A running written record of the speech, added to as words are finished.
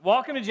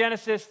Welcome to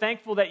Genesis.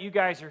 Thankful that you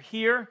guys are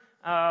here.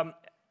 I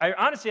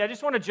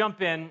just want to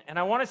jump in, and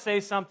I want to say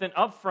something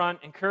up front,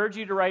 encourage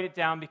you to write it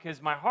down, because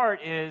my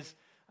heart is,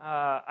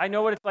 I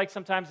know what it's like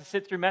sometimes to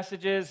sit through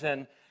messages,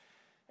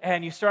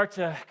 and you start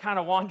to kind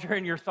of wander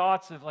in your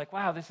thoughts of like,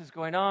 wow, this is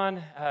going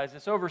on. Is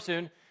this over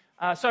soon?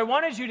 So I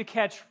wanted you to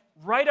catch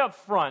right up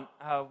front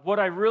what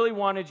I really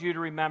wanted you to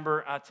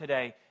remember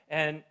today.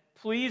 And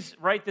please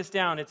write this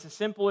down. It's as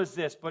simple as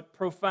this, but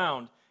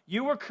profound.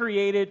 You were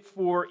created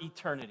for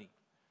eternity.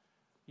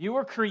 You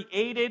were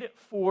created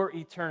for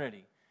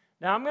eternity.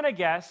 Now, I'm going to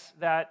guess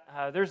that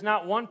there's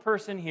not one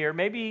person here,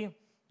 maybe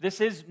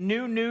this is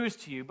new news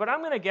to you, but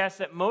I'm going to guess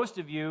that most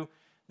of you,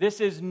 this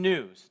is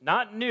news.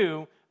 Not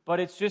new, but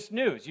it's just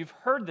news. You've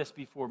heard this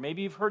before.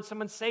 Maybe you've heard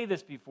someone say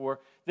this before,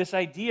 this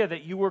idea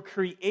that you were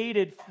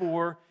created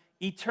for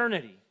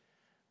eternity.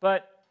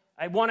 But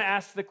I want to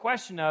ask the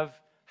question of,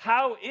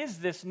 how is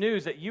this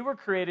news that you were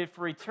created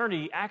for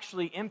eternity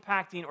actually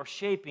impacting or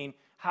shaping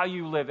how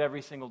you live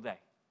every single day?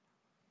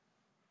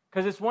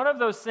 Because it's one of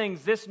those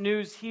things, this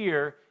news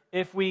here,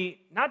 if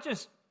we not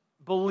just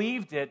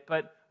believed it,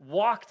 but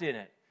walked in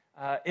it,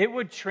 it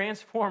would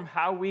transform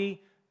how we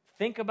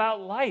think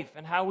about life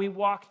and how we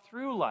walk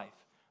through life.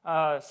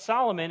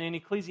 Solomon in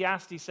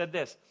Ecclesiastes said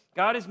this: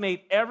 God has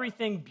made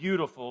everything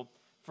beautiful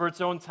for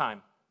its own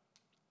time.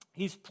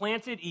 He's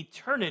planted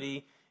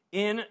eternity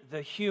in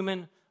the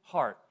human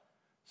heart.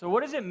 So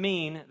what does it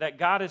mean that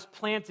God has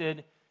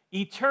planted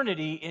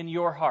eternity in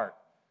your heart?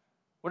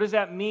 What does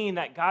that mean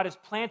that God has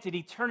planted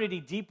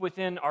eternity deep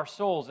within our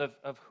souls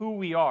of who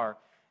we are?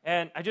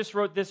 And I just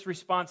wrote this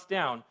response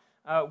down.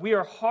 We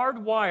are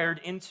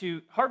hardwired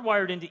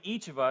into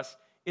each of us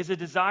is a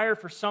desire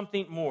for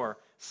something more,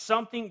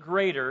 something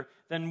greater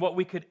than what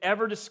we could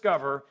ever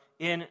discover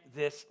in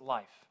this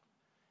life.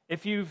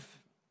 If you've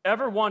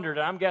ever wondered,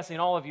 and I'm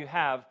guessing all of you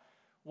have,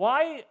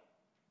 why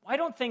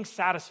don't things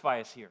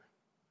satisfy us here?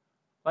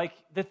 Like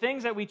the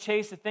things that we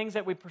chase, the things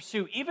that we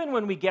pursue, even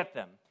when we get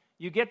them.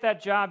 You get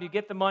that job, you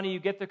get the money, you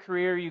get the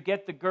career, you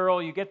get the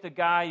girl, you get the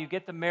guy, you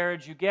get the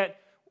marriage, you get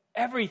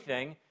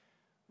everything.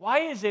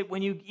 Why is it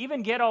when you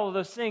even get all of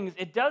those things,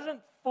 it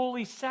doesn't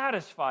fully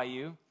satisfy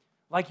you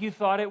like you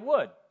thought it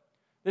would?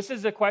 This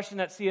is a question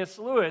that C.S.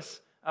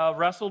 Lewis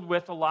wrestled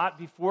with a lot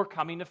before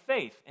coming to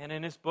faith. And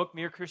in his book,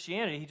 Mere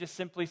Christianity, he just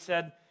simply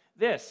said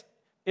this: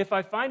 if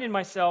I find in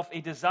myself a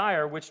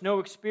desire which no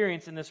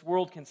experience in this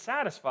world can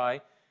satisfy,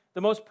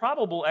 the most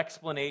probable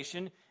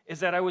explanation is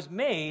that I was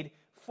made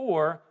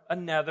for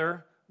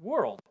another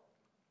world.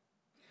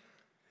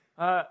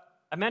 I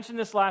mentioned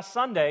this last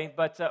Sunday,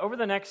 but over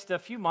the next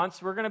few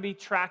months, we're going to be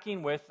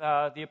tracking with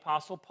the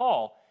Apostle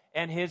Paul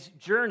and his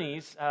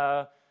journeys.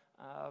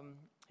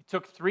 He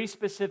took 3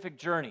 specific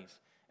journeys.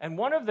 And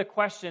one of the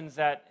questions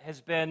that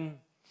has been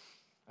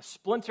a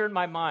splinter in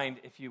my mind,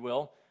 if you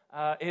will,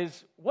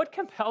 is what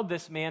compelled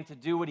this man to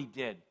do what he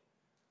did?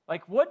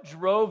 Like, what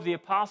drove the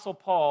Apostle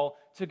Paul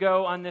to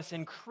go on this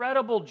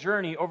incredible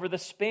journey over the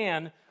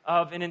span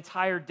of an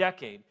entire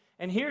decade?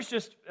 And here's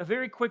just a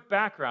very quick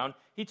background.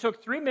 He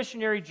took 3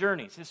 missionary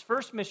journeys. His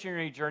first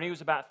missionary journey was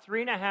about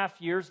 3.5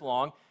 years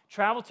long,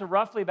 traveled to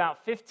roughly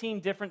about 15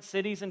 different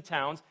cities and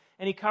towns,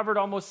 and he covered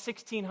almost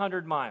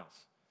 1,600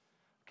 miles.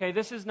 Okay,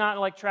 this is not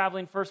like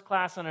traveling first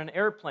class on an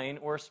airplane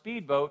or a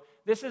speedboat.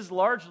 This is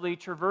largely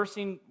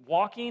traversing,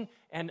 walking,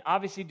 and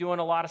obviously doing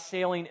a lot of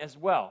sailing as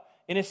well.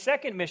 In his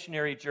second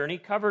missionary journey,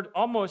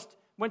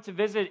 went to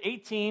visit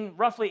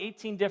roughly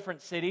 18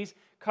 different cities,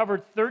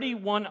 covered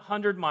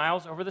 3,100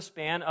 miles over the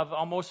span of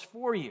almost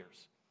 4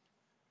 years.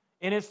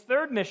 In his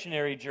third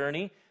missionary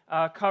journey,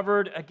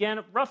 covered,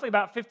 again, roughly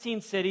about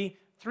 15 cities,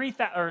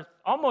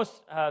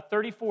 almost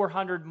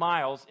 3,400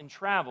 miles in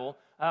travel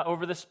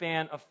over the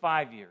span of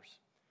 5 years.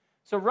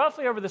 So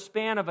roughly over the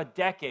span of a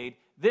decade,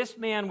 this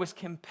man was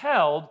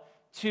compelled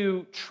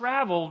to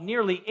travel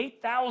nearly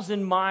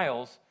 8,000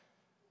 miles.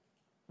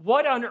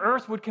 What on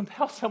earth would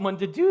compel someone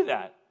to do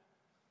that?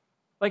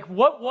 Like,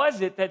 what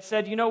was it that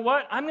said, you know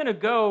what, I'm going to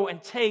go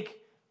and take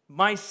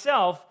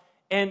myself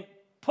and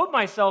put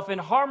myself in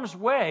harm's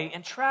way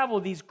and travel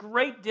these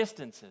great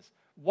distances?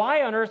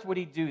 Why on earth would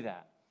he do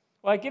that?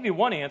 Well, I give you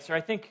one answer.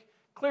 I think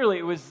clearly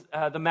it was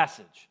the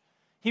message.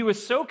 He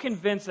was so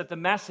convinced that the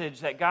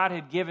message that God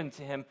had given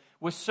to him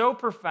was so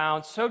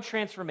profound, so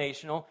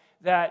transformational,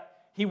 that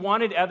he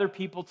wanted other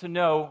people to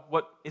know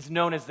what is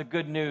known as the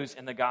good news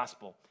in the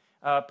gospel.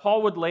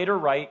 Paul would later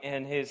write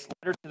in his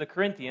letter to the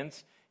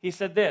Corinthians, he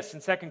said this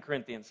in 2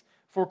 Corinthians,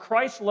 "For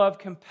Christ's love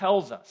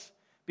compels us,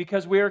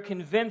 because we are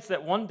convinced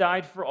that one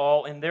died for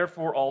all, and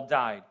therefore all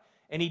died.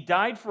 And he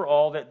died for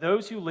all, that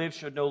those who live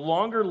should no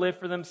longer live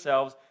for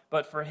themselves,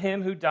 but for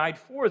him who died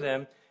for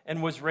them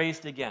and was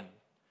raised again."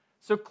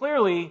 So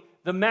clearly,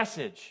 the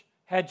message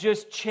had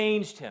just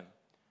changed him.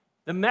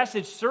 The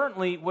message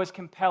certainly was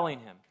compelling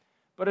him.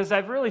 But as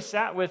I've really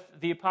sat with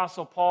the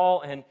Apostle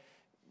Paul and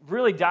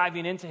really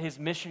diving into his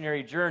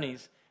missionary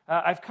journeys,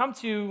 I've come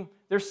to,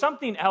 there's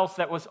something else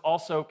that was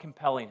also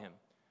compelling him.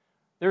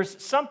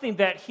 There's something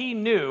that he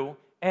knew,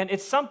 and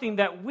it's something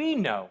that we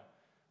know.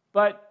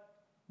 But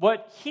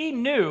what he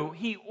knew,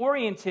 he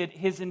oriented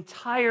his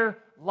entire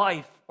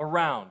life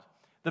around.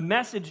 The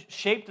message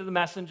shaped the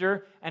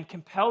messenger and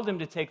compelled him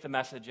to take the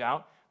message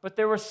out, but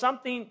there was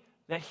something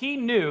that he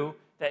knew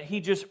that he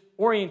just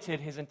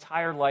oriented his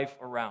entire life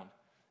around.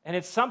 And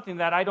it's something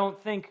that I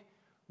don't think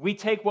we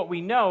take what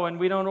we know and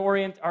we don't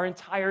orient our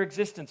entire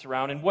existence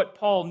around. And what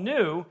Paul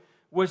knew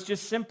was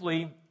just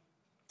simply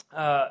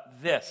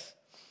this.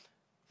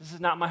 This is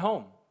not my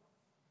home.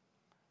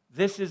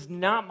 This is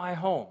not my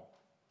home.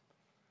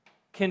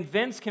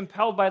 Convinced,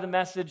 compelled by the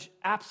message,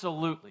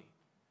 absolutely.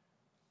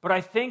 But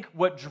I think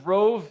what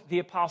drove the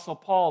Apostle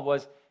Paul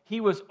was he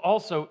was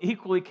also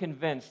equally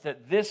convinced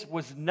that this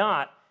was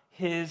not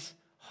his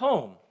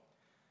home.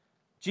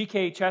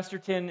 G.K.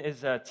 Chesterton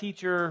is a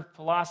teacher,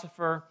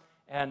 philosopher,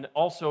 and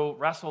also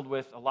wrestled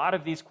with a lot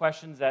of these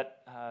questions that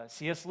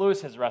C.S.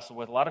 Lewis has wrestled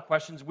with, a lot of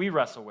questions we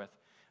wrestle with.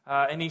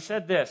 And he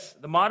said this: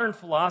 the modern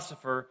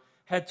philosopher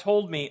had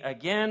told me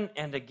again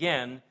and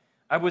again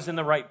I was in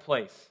the right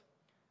place,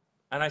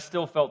 and I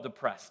still felt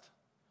depressed.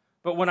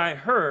 But when I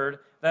heard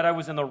that I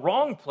was in the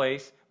wrong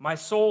place, my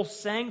soul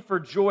sang for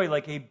joy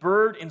like a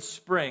bird in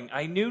spring.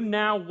 I knew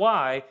now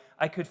why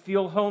I could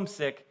feel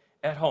homesick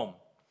at home.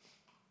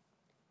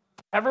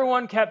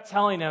 Everyone kept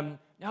telling him,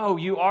 no,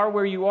 you are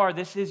where you are.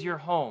 This is your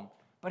home.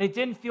 But it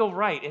didn't feel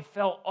right. It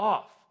felt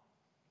off.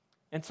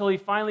 Until he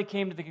finally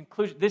came to the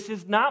conclusion, this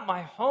is not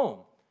my home.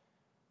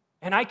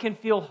 And I can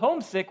feel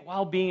homesick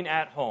while being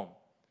at home.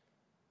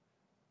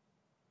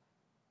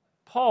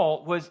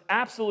 Paul was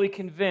absolutely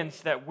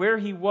convinced that where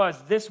he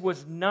was, this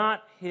was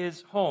not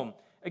his home.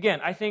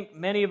 Again, I think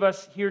many of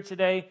us here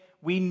today,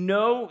 we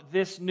know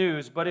this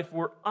news, but if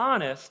we're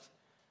honest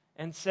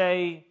and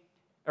say,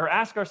 or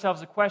ask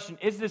ourselves a question,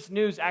 is this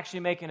news actually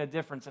making a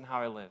difference in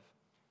how I live?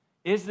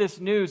 Is this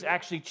news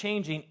actually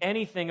changing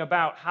anything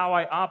about how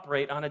I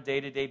operate on a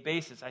day-to-day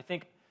basis? I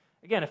think,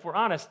 again, if we're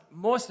honest,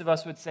 most of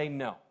us would say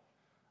no.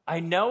 I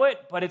know it,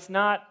 but it's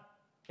not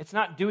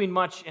doing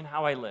much in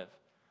how I live.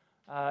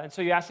 And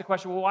so you ask the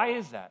question, well, why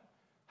is that?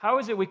 How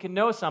is it we can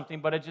know something,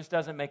 but it just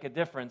doesn't make a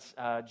difference,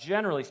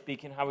 generally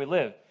speaking, how we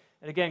live?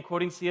 And again,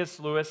 quoting C.S.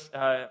 Lewis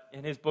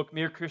in his book,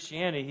 Mere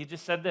Christianity, he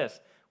just said this: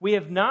 we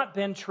have not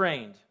been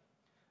trained.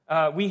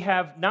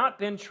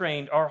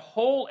 Our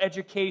whole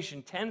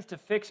education tends to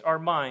fix our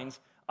minds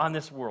on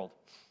this world.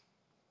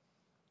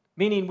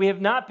 Meaning we have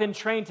not been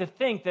trained to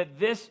think that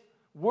this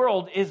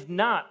world is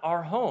not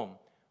our home.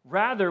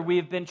 Rather, we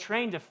have been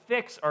trained to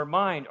fix our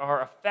mind,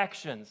 our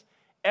affections,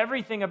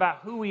 everything about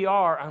who we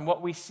are on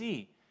what we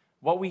see,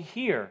 what we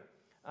hear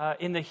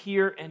in the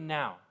here and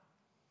now.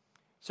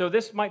 So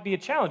this might be a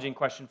challenging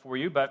question for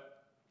you,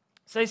 but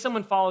say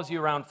someone follows you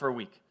around for a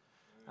week.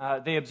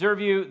 They observe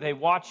you, they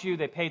watch you,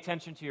 they pay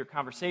attention to your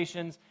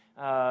conversations,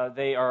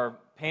 they are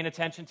paying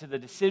attention to the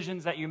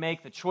decisions that you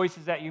make, the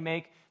choices that you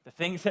make, the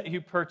things that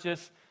you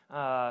purchase.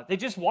 They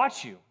just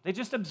watch you. They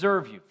just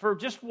observe you for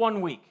just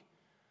 1 week.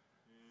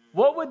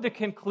 What would the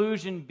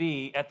conclusion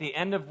be at the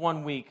end of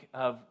 1 week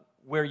of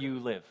where you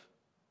live?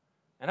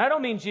 And I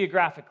don't mean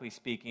geographically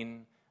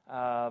speaking.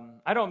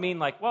 I don't mean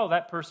like, well,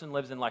 that person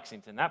lives in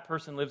Lexington. That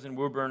person lives in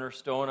Woburn or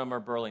Stoneham or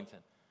Burlington.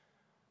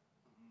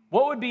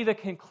 What would be the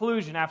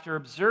conclusion after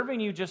observing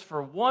you just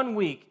for 1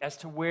 week as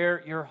to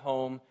where your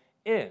home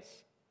is?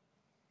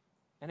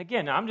 And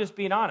again, I'm just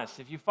being honest.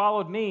 If you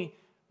followed me,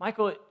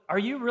 Michael, are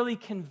you really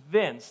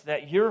convinced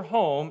that your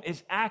home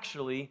is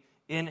actually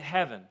in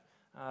heaven?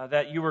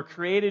 That you were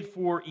created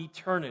for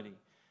eternity?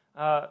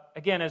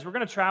 Again, as we're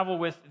going to travel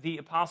with the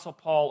Apostle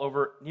Paul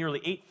over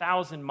nearly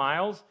 8,000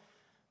 miles,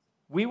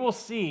 we will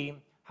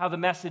see how the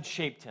message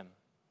shaped him,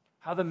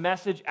 how the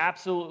message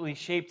absolutely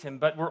shaped him,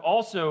 but we're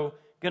also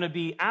going to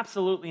be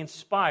absolutely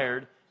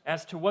inspired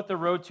as to what the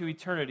road to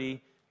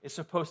eternity is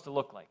supposed to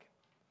look like.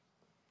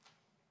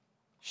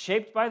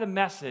 Shaped by the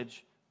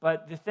message,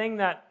 but the thing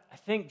that I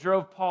think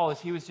drove Paul is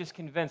he was just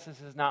convinced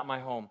this is not my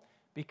home.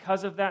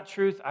 Because of that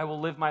truth, I will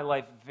live my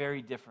life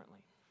very differently.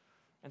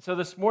 And so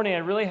this morning, I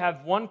really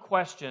have one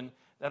question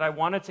that I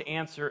wanted to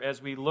answer as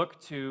we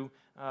look to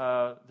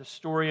the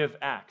story of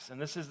Acts.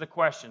 And this is the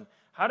question: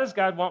 how does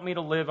God want me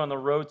to live on the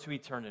road to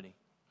eternity?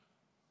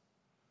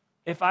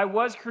 If I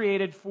was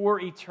created for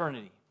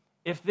eternity,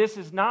 if this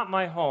is not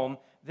my home,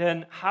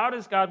 then how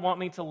does God want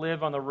me to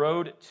live on the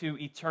road to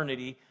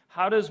eternity?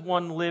 How does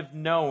one live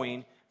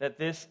knowing that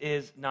this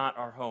is not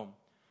our home?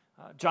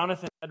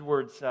 Jonathan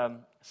Edwards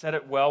said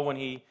it well when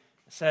he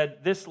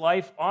said, "This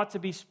life ought to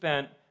be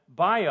spent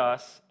by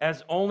us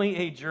as only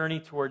a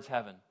journey towards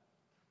heaven."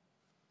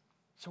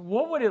 So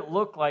what would it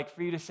look like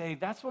for you to say,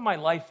 that's what my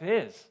life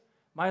is?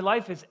 My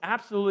life is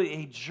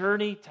absolutely a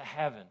journey to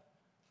heaven.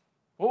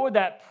 What would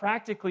that,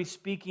 practically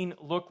speaking,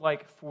 look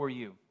like for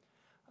you?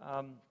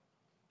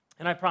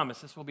 And I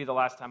promise this will be the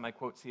last time I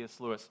quote C.S.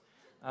 Lewis.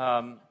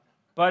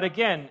 But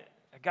again,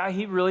 a guy,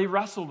 he really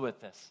wrestled with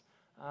this.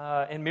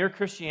 In Mere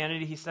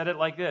Christianity, he said it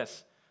like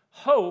this: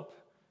 hope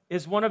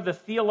is one of the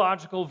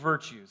theological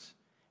virtues.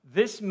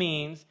 This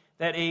means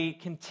that a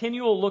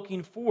continual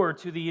looking forward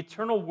to the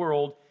eternal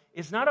world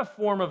is not a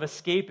form of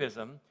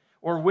escapism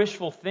or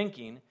wishful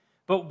thinking,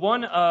 but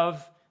one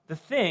of the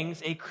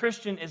things a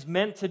Christian is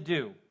meant to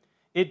do.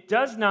 It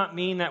does not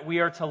mean that we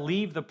are to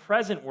leave the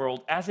present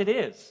world as it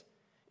is.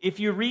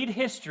 If you read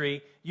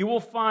history, you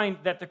will find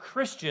that the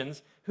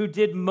Christians who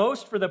did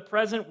most for the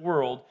present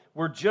world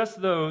were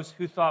just those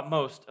who thought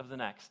most of the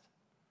next.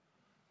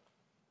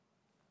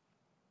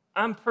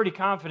 I'm pretty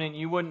confident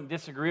you wouldn't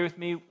disagree with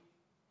me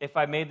if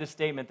I made the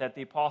statement that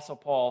the Apostle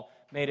Paul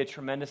made a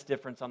tremendous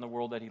difference on the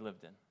world that he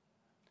lived in.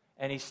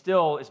 And he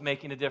still is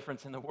making a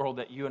difference in the world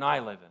that you and I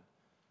live in.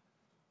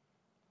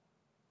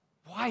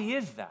 Why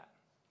is that?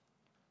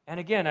 And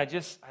again, I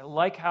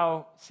like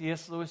how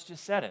C.S. Lewis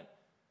just said it.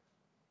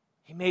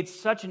 He made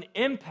such an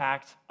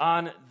impact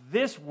on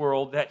this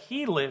world that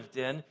he lived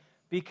in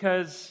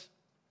because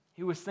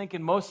he was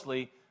thinking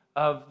mostly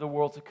of the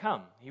world to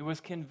come. He was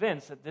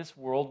convinced that this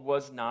world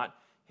was not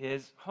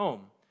his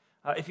home.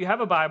 If you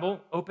have a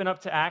Bible, open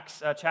up to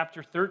Acts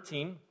chapter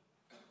 13.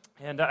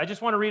 And I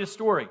just want to read a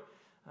story.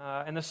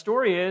 And the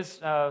story is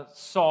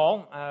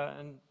Saul.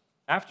 And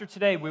after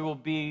today, we will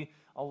be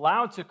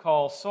allowed to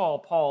call Saul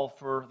Paul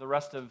for the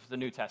rest of the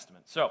New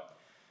Testament.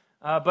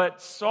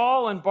 But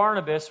Saul and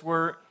Barnabas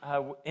were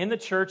in the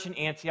church in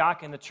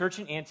Antioch, and the church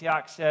in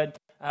Antioch said,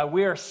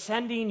 we are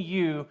sending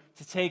you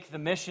to take the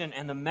mission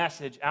and the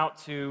message out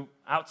to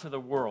the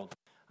world.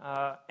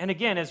 And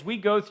again, as we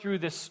go through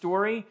this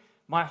story,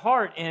 my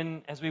heart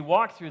as we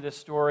walk through this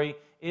story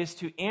is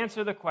to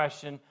answer the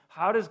question,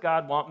 how does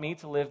God want me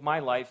to live my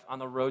life on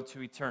the road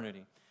to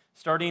eternity?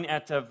 Starting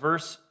at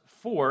verse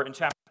 4 in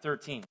chapter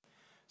 13.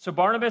 So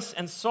Barnabas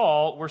and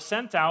Saul were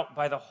sent out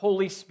by the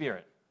Holy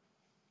Spirit.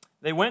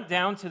 They went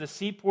down to the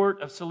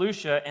seaport of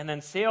Seleucia and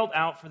then sailed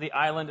out for the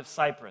island of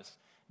Cyprus.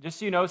 Just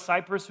so you know,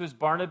 Cyprus was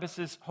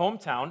Barnabas'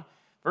 hometown.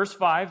 Verse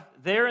 5,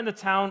 there in the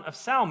town of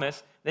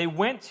Salamis, they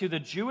went to the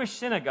Jewish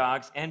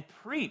synagogues and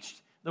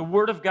preached the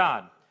word of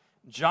God.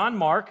 John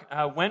Mark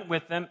went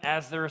with them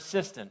as their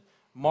assistant.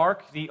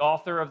 Mark, the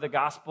author of the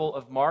Gospel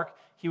of Mark,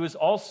 he was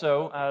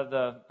also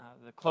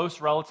the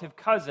close relative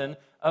cousin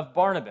of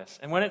Barnabas.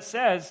 And when it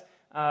says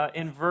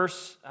in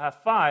verse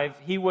 5,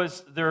 he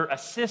was their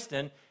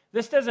assistant,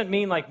 this doesn't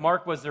mean like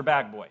Mark was their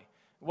bag boy.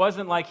 It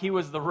wasn't like he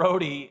was the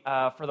roadie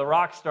for the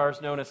rock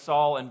stars known as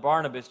Saul and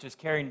Barnabas, just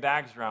carrying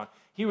bags around.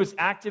 He was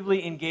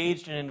actively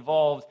engaged and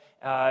involved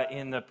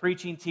in the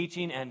preaching,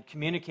 teaching, and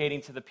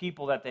communicating to the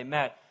people that they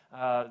met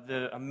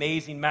the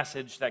amazing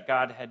message that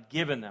God had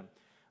given them.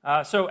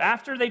 So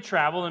after they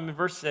traveled, in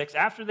verse 6,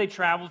 after they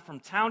traveled from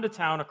town to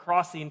town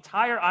across the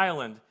entire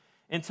island,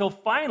 until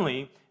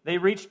finally they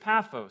reached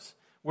Paphos,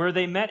 where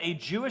they met a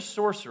Jewish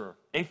sorcerer,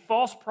 a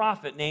false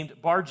prophet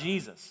named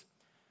Bar-Jesus.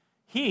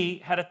 He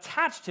had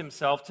attached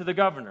himself to the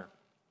governor,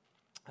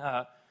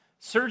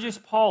 Sergius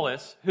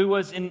Paulus, who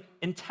was an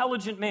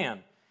intelligent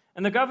man.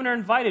 And the governor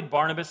invited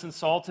Barnabas and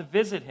Saul to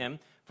visit him,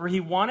 for he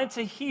wanted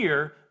to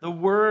hear the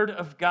word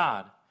of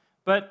God.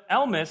 But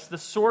Elmas, the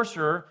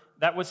sorcerer,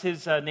 that was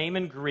his name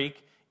in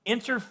Greek,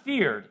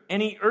 interfered,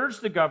 and he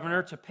urged the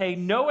governor to pay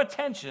no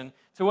attention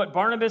to what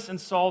Barnabas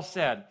and Saul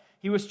said.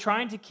 He was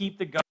trying to keep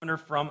the governor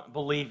from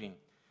believing.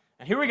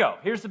 And here we go.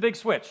 Here's the big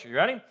switch. Are you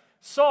ready?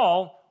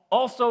 Saul,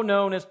 also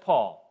known as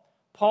Paul.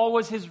 Paul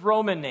was his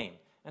Roman name.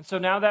 And so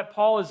now that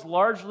Paul is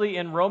largely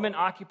in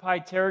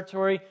Roman-occupied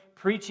territory,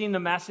 preaching the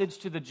message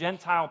to the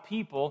Gentile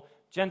people,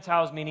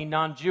 Gentiles meaning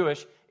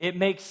non-Jewish, it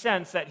makes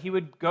sense that he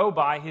would go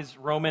by his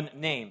Roman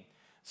name.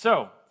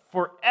 So,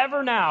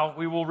 forever now,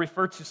 we will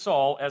refer to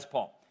Saul as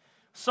Paul.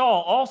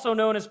 Saul, also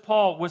known as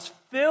Paul, was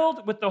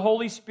filled with the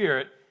Holy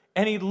Spirit,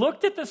 and he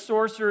looked at the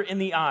sorcerer in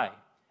the eye.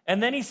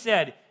 And then he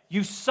said,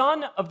 "You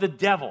son of the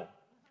devil,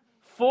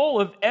 full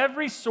of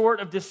every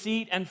sort of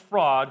deceit and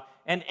fraud,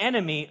 an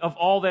enemy of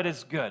all that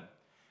is good."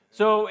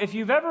 So if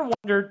you've ever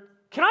wondered,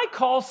 can I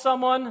call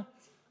someone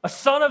a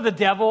son of the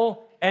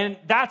devil and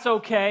that's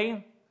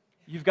okay?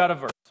 You've got a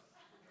verse.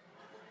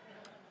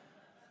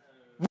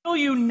 Will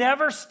you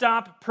never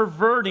stop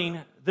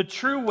perverting the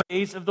true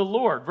ways of the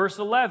Lord? Verse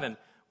 11,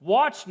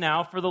 watch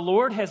now, for the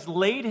Lord has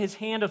laid his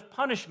hand of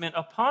punishment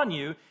upon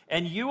you,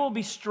 and you will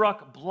be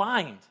struck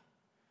blind.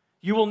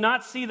 You will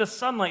not see the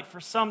sunlight for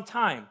some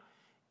time.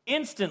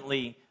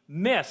 Instantly,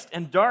 mist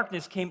and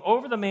darkness came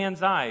over the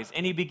man's eyes,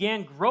 and he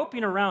began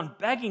groping around,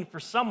 begging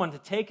for someone to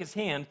take his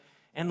hand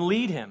and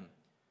lead him.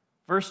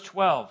 Verse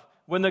 12,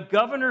 when the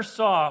governor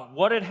saw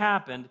what had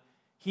happened,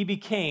 he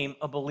became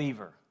a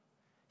believer.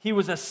 He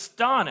was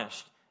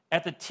astonished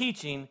at the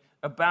teaching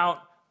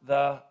about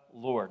the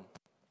Lord.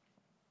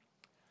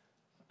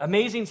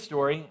 Amazing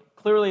story.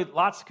 Clearly,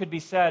 lots could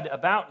be said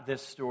about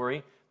this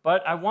story,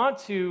 but I want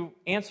to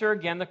answer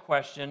again the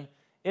question,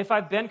 if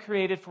I've been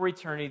created for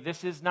eternity,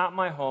 this is not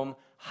my home,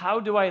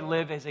 how do I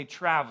live as a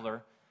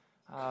traveler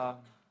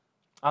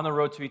on the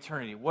road to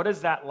eternity? What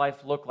does that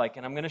life look like?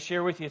 And I'm going to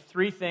share with you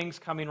three things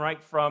coming right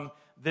from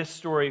this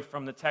story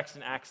from the text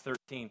in Acts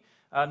 13.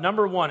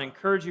 Number one,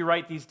 encourage you to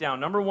write these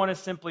down. Number one is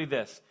simply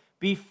this: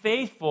 be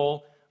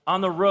faithful on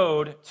the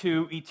road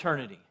to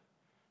eternity.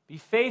 Be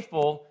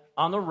faithful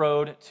on the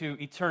road to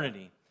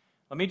eternity.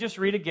 Let me just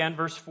read again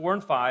verse 4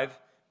 and 5.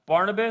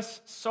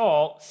 Barnabas,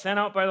 Saul, sent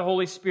out by the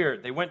Holy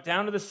Spirit. They went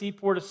down to the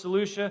seaport of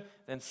Seleucia,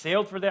 then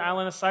sailed for the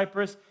island of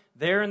Cyprus.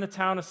 There in the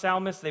town of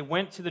Salamis, they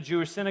went to the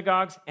Jewish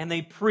synagogues, and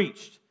they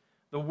preached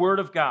the word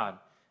of God.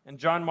 And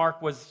John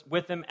Mark was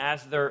with them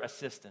as their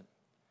assistant.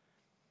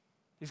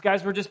 These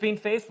guys were just being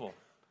faithful.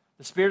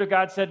 The Spirit of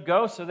God said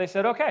go, so they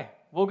said, okay,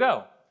 we'll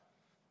go.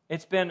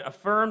 It's been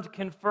affirmed,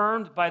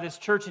 confirmed by this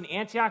church in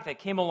Antioch that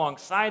came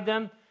alongside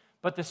them.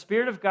 But the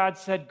Spirit of God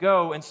said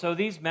go, and so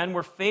these men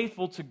were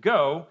faithful to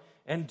go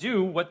and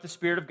do what the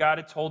Spirit of God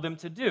had told them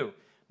to do.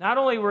 Not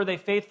only were they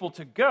faithful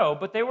to go,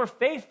 but they were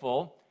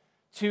faithful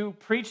to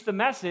preach the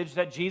message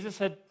that Jesus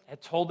had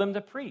told them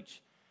to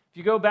preach. If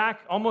you go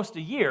back almost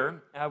a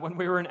year, when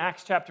we were in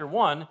Acts chapter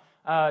 1,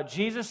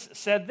 Jesus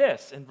said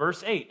this in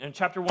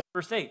chapter 1,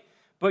 verse 8,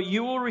 "But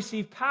you will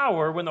receive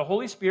power when the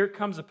Holy Spirit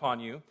comes upon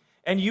you,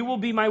 and you will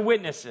be my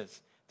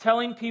witnesses,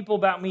 telling people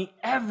about me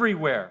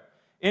everywhere,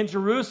 in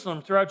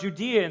Jerusalem, throughout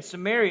Judea and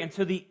Samaria, and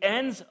to the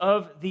ends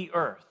of the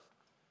earth."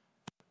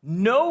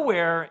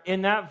 Nowhere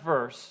in that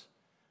verse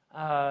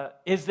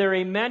is there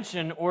a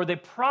mention or the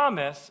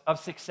promise of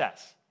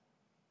success.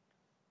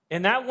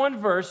 In that one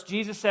verse,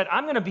 Jesus said,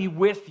 I'm going to be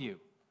with you.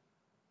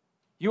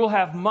 You will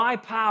have my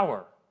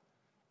power,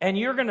 and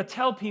you're going to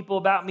tell people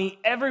about me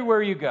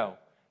everywhere you go,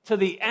 to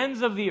the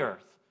ends of the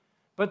earth.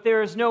 But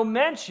there is no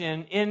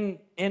mention in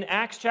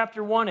Acts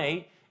chapter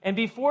 1:8, and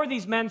before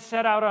these men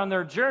set out on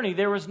their journey,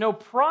 there was no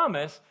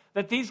promise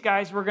that these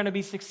guys were going to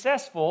be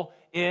successful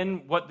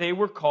in what they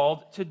were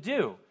called to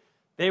do.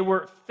 They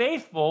were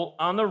faithful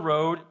on the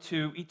road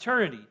to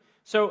eternity.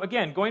 So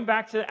again, going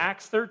back to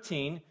Acts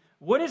 13,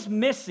 what is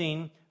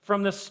missing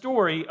from the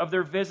story of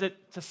their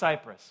visit to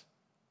Cyprus?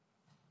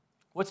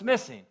 What's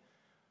missing?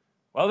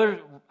 Well,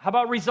 how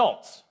about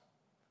results?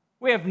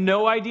 We have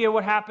no idea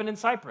what happened in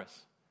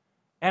Cyprus.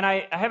 And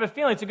I have a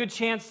feeling it's a good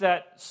chance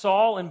that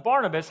Saul and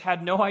Barnabas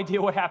had no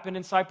idea what happened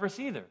in Cyprus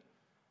either.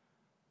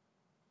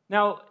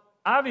 Now,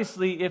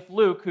 obviously, if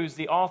Luke, who's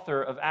the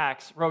author of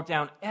Acts, wrote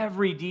down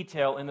every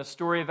detail in the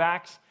story of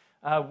Acts,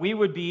 we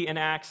would be in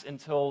Acts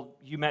until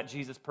you met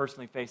Jesus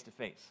personally face to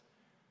face.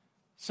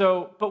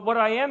 But what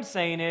I am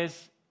saying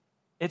is,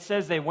 it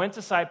says they went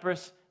to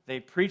Cyprus, they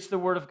preached the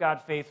word of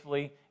God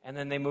faithfully, and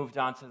then they moved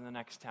on to the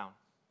next town.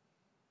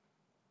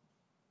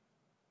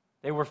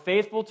 They were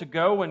faithful to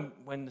go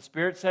when the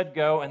Spirit said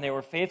go, and they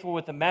were faithful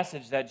with the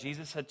message that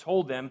Jesus had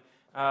told them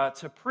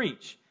to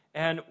preach.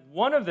 And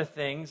one of the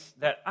things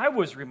that I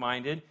was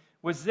reminded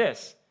was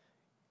this: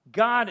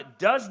 God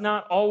does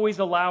not always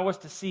allow us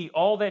to see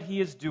all that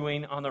He is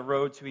doing on the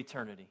road to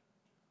eternity.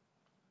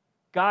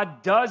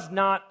 God does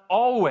not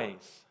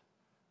always,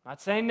 I'm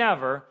not saying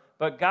never,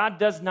 but God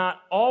does not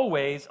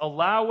always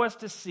allow us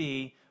to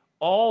see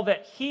all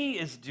that He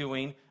is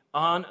doing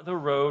on the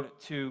road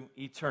to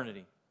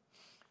eternity.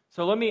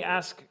 So let me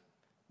ask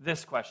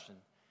this question.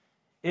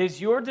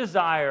 Is your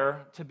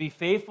desire to be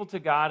faithful to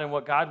God and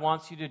what God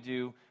wants you to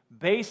do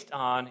based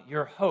on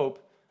your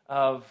hope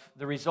of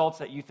the results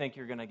that you think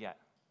you're going to get?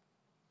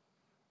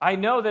 I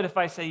know that if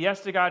I say yes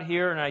to God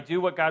here and I do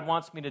what God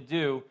wants me to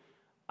do,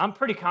 I'm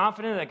pretty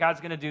confident that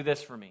God's going to do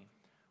this for me.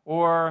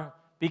 Or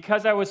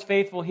because I was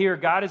faithful here,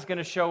 God is going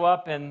to show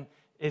up and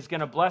is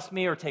going to bless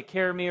me or take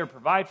care of me or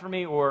provide for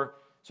me.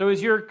 So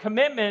is your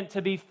commitment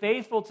to be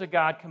faithful to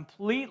God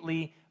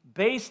completely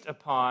based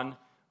upon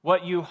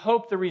what you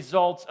hope the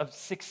results of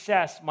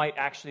success might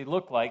actually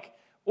look like?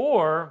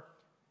 Or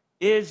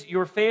is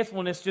your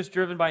faithfulness just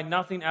driven by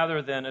nothing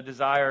other than a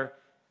desire,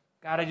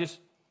 God,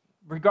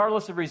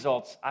 regardless of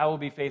results, I will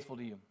be faithful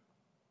to you.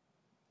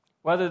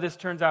 Whether this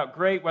turns out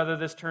great, whether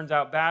this turns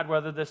out bad,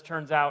 whether this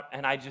turns out,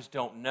 and I just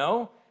don't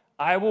know,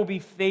 I will be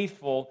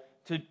faithful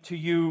to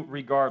you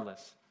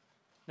regardless.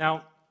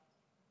 Now,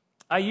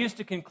 I used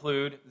to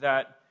conclude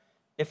that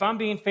if I'm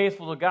being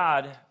faithful to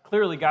God,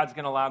 clearly God's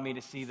going to allow me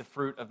to see the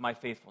fruit of my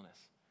faithfulness.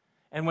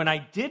 And when I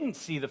didn't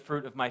see the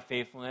fruit of my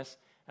faithfulness,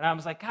 and I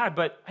was like, God,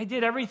 but I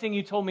did everything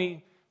you told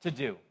me to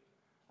do.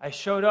 I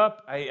showed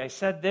up, I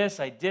said this,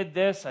 I did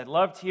this, I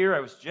loved here, I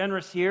was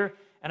generous here,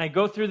 and I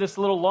go through this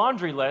little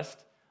laundry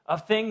list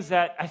of things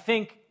that I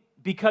think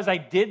because I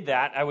did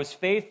that, I was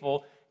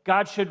faithful,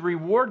 God should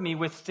reward me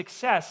with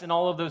success in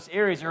all of those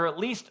areas, or at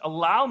least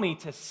allow me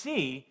to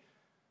see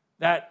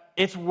that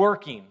it's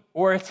working,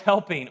 or it's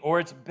helping, or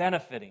it's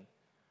benefiting.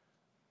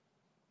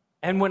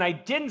 And when I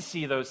didn't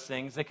see those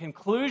things, the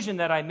conclusion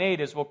that I made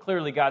is, well,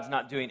 clearly God's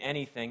not doing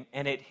anything,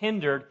 and it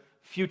hindered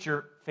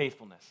future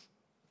faithfulness.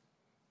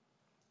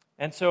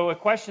 And so a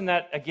question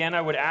that, again,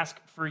 I would ask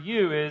for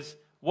you is,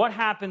 what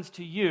happens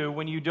to you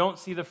when you don't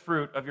see the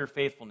fruit of your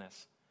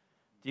faithfulness?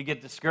 Do you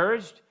get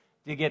discouraged?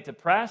 Do you get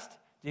depressed?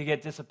 Do you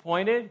get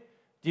disappointed?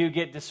 Do you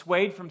get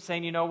dissuaded from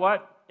saying, you know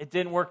what, it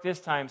didn't work this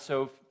time,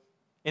 so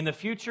in the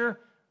future,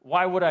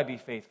 why would I be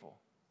faithful?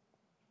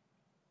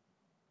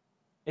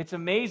 It's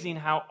amazing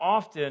how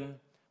often,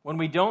 when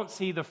we don't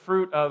see the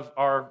fruit of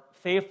our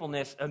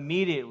faithfulness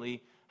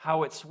immediately,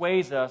 how it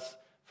sways us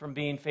from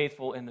being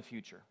faithful in the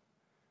future.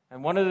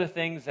 And one of the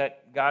things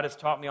that God has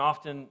taught me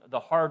often the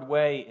hard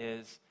way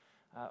is,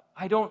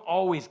 I don't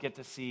always get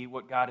to see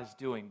what God is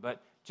doing,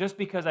 but Just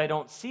because I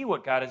don't see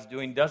what God is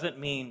doing doesn't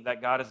mean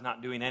that God is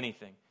not doing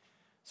anything.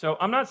 So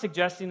I'm not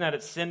suggesting that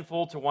it's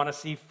sinful to want to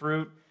see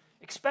fruit,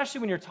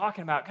 especially when you're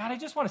talking about, God, I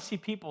just want to see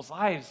people's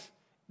lives.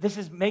 This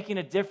is making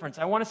a difference.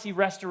 I want to see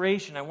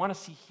restoration. I want to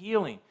see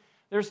healing.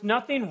 There's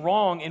nothing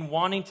wrong in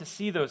wanting to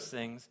see those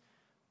things.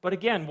 But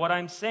again, what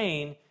I'm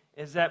saying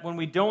is that when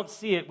we don't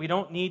see it, we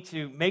don't need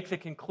to make the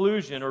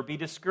conclusion or be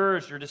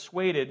discouraged or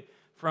dissuaded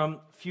from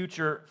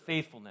future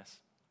faithfulness.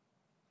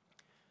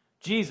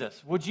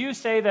 Jesus, would you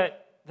say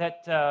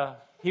that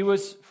he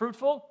was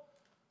fruitful?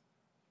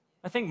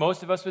 I think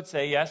most of us would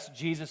say, yes,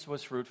 Jesus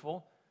was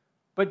fruitful.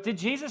 But did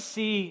Jesus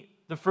see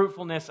the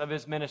fruitfulness of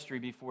his ministry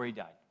before he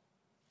died?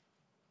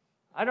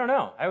 I don't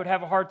know. I would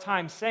have a hard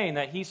time saying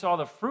that he saw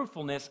the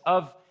fruitfulness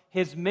of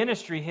his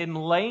ministry, him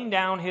laying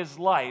down his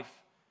life,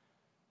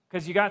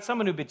 because you got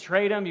someone who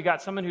betrayed him, you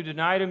got someone who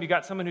denied him, you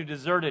got someone who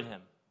deserted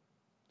him.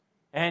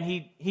 And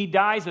he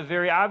dies a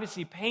very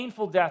obviously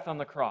painful death on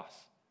the cross.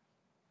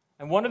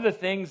 And one of the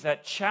things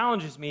that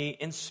challenges me,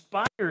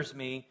 inspires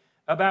me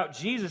about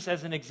Jesus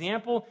as an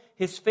example,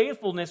 his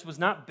faithfulness was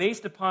not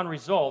based upon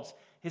results.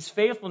 His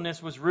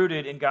faithfulness was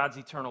rooted in God's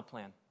eternal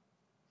plan.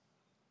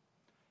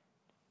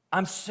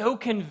 I'm so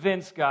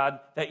convinced, God,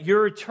 that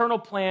your eternal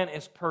plan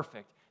is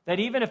perfect, that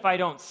even if I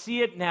don't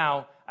see it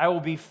now, I will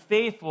be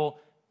faithful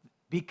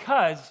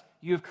because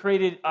you have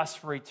created us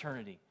for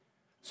eternity.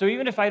 So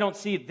even if I don't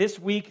see it this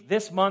week,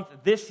 this month,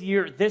 this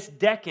year, this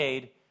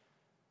decade,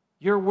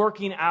 you're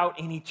working out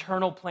an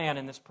eternal plan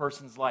in this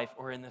person's life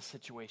or in this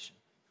situation.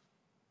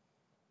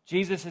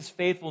 Jesus'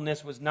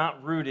 faithfulness was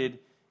not rooted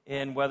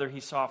in whether he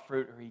saw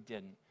fruit or he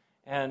didn't.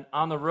 And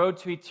on the road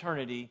to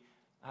eternity,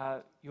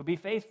 you'll be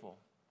faithful.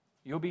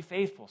 You'll be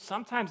faithful.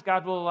 Sometimes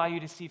God will allow you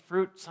to see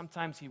fruit.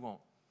 Sometimes he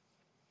won't.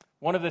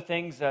 One of the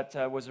things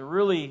that was a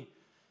really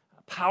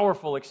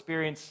powerful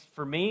experience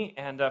for me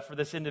and for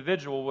this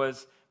individual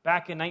was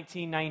back in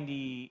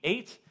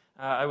 1998.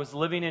 I was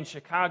living in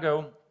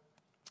Chicago.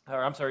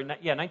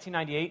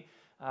 1998.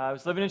 I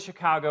was living in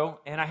Chicago,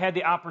 and I had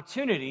the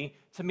opportunity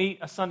to meet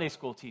a Sunday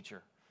school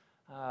teacher,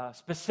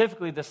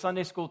 specifically the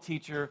Sunday school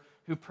teacher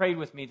who prayed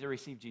with me to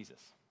receive Jesus.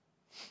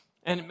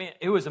 And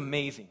it was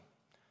amazing,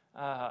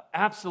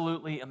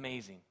 absolutely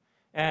amazing.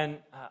 And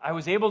I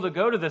was able to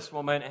go to this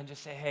woman and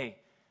just say, hey,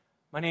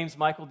 my name's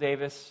Michael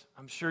Davis.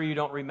 I'm sure you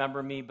don't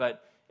remember me,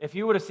 but if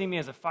you would have seen me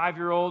as a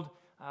 5-year-old,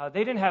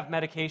 they didn't have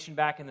medication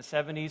back in the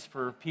 70s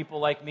for people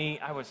like me.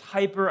 I was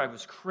hyper, I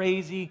was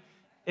crazy.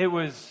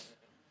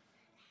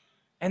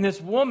 And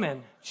this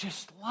woman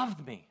just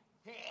loved me.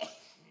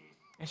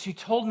 And she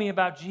told me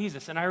about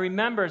Jesus. And I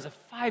remember as a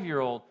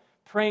 5-year-old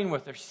praying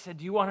with her. She said,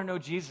 do you want to know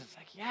Jesus?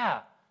 Like, yeah.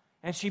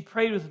 And she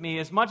prayed with me.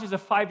 As much as a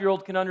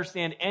 5-year-old can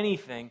understand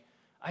anything,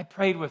 I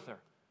prayed with her.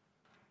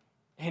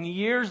 And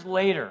years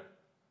later,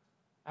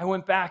 I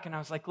went back and I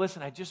was like,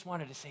 listen, I just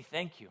wanted to say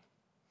thank you.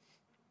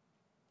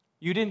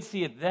 You didn't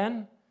see it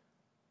then,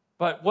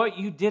 but what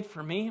you did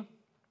for me,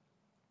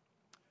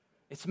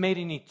 it's made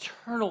an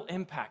eternal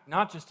impact,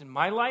 not just in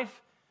my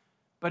life,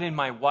 but in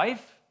my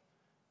wife.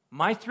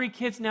 My 3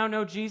 kids now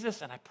know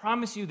Jesus, and I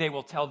promise you they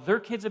will tell their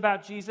kids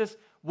about Jesus.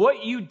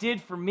 What you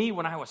did for me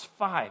when I was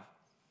 5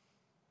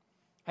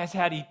 has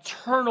had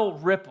eternal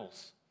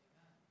ripples.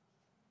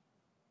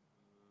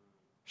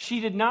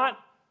 She did not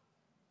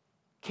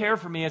care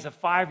for me as a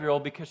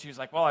 5-year-old because she was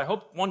like, well, I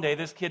hope one day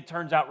this kid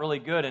turns out really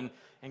good and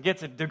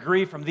gets a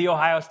degree from The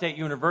Ohio State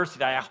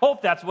University. I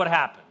hope that's what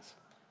happens.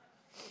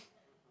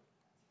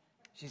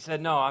 She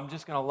said, no, I'm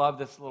just going to love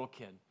this little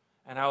kid,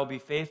 and I will be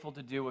faithful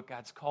to do what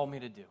God's called me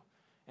to do.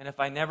 And if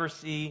I never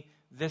see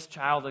this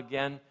child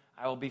again,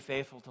 I will be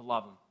faithful to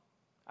love him.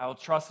 I will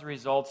trust the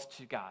results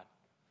to God.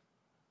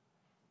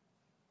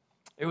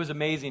 It was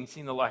amazing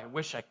seeing the light. I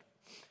wish I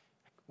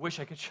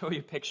could show you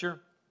a picture.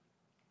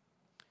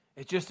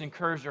 It just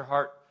encouraged her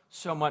heart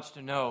so much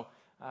to know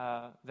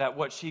that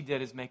what she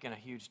did is making a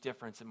huge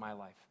difference in my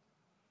life.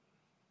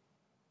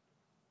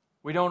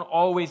 We don't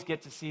always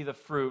get to see the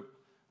fruit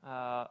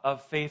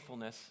of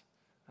faithfulness.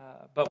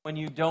 But when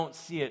you don't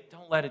see it,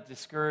 don't let it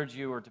discourage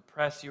you or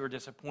depress you or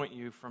disappoint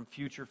you from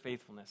future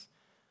faithfulness.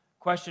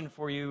 Question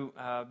for you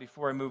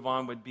before I move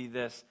on would be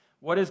this.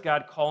 What is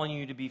God calling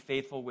you to be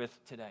faithful with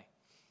today?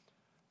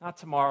 Not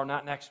tomorrow,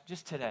 not next,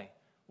 just today.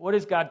 What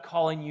is God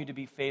calling you to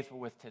be faithful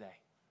with today?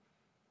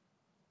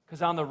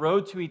 Because on the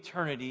road to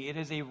eternity, it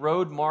is a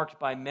road marked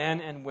by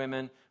men and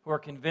women who are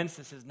convinced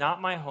this is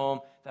not my home,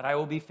 that I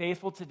will be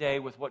faithful today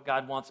with what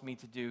God wants me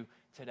to do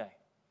today.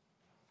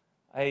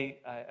 I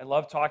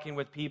love talking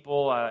with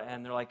people,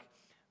 and they're like,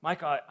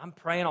 Mike, I'm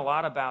praying a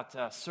lot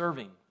about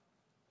serving.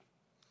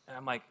 And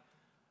I'm like,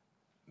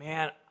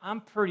 man,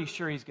 I'm pretty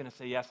sure he's going to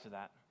say yes to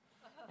that.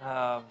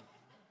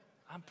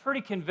 I'm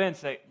pretty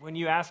convinced that when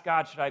you ask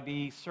God, should I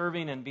be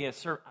serving and be a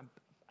servant,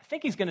 I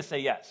think he's going to say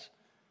yes.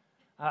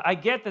 I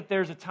get that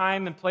there's a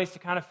time and place to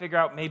kind of figure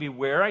out maybe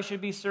where I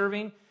should be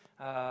serving,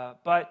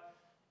 but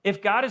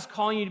if God is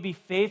calling you to be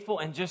faithful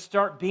and just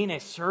start being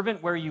a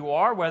servant where you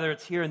are, whether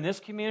it's here in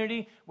this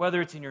community, whether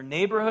it's in your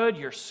neighborhood,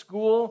 your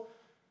school,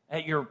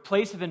 at your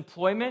place of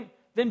employment,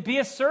 then be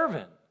a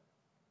servant.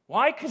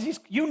 Why? Because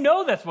you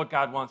know that's what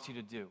God wants you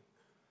to do.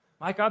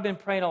 Mike, I've been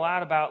praying a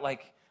lot about,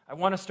 I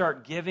want to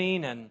start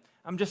giving, and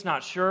I'm just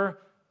not sure.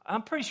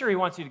 I'm pretty sure he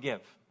wants you to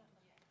give.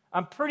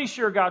 I'm pretty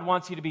sure God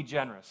wants you to be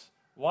generous.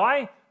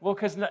 Why? Well,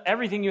 because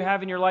everything you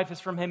have in your life is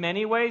from him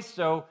anyways,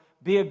 so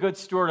be a good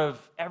steward of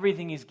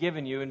everything he's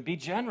given you and be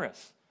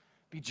generous.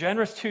 Be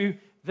generous to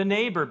the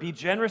neighbor. Be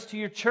generous to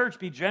your church.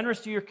 Be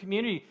generous to your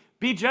community.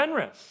 Be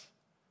generous.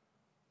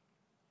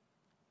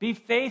 Be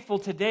faithful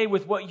today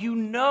with what you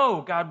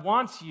know God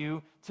wants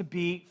you to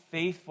be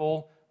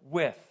faithful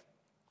with.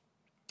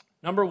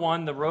 Number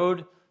one, the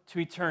road to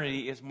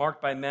eternity is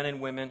marked by men and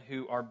women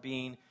who are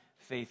being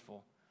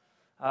faithful.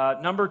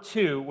 Number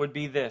two would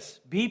be this: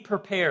 be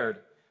prepared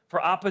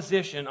for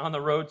opposition on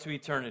the road to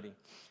eternity.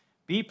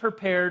 Be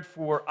prepared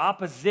for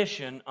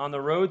opposition on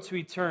the road to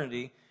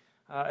eternity.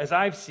 As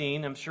I've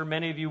seen, I'm sure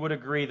many of you would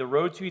agree, the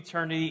road to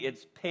eternity,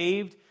 it's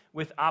paved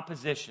with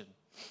opposition.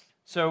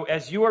 So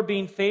as you are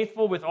being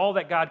faithful with all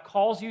that God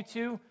calls you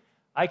to,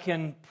 I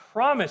can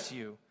promise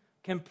you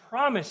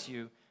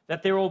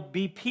that there will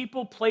be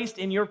people placed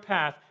in your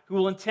path who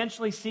will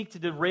intentionally seek to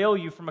derail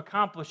you from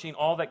accomplishing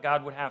all that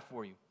God would have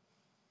for you.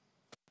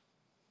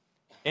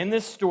 In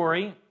this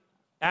story,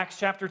 Acts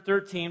chapter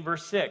 13,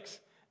 verse 6,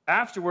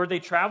 afterward they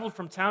traveled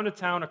from town to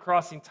town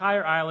across the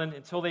entire island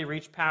until they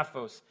reached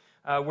Paphos,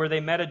 where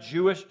they met a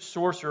Jewish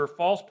sorcerer,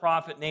 false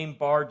prophet named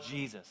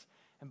Bar-Jesus.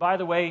 And by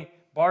the way,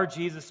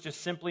 Bar-Jesus just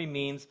simply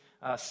means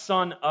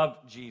son of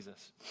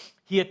Jesus.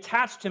 He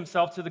attached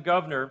himself to the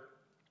governor,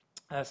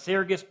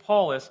 Sergius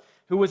Paulus,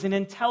 who was an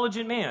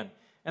intelligent man.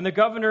 And the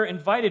governor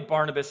invited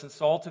Barnabas and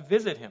Saul to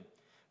visit him,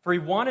 for he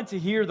wanted to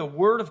hear the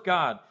word of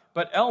God.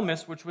 But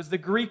Elmas, which was the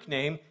Greek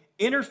name,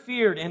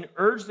 interfered and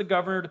urged the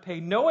governor to pay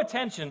no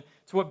attention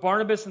to what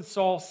Barnabas and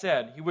Saul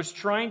said. He was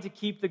trying to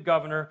keep the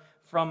governor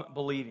from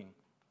believing.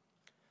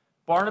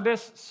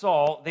 Barnabas,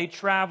 Saul, they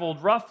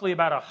traveled roughly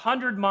about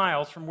 100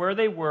 miles from where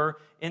they were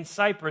in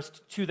Cyprus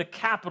to the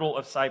capital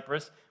of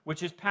Cyprus,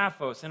 which is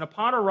Paphos. And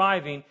upon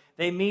arriving,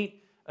 they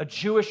meet a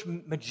Jewish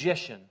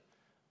magician,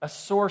 a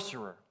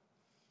sorcerer.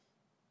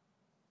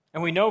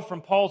 And we know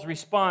from Paul's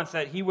response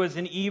that he was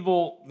an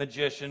evil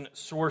magician,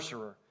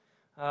 sorcerer.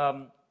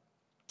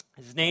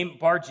 His name,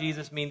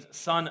 Bar-Jesus, means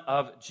son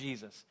of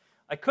Jesus.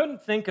 I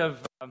couldn't think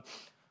of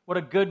what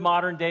a good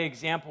modern-day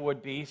example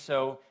would be,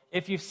 so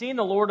if you've seen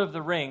The Lord of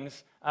the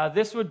Rings,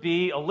 this would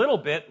be a little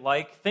bit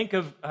like, think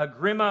of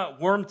Grima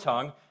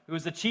Wormtongue, who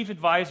was the chief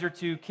advisor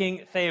to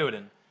King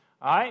Theoden.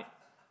 All right?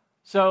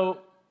 So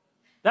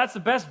that's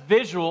the best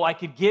visual I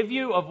could give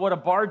you of what a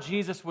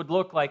Bar-Jesus would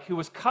look like, who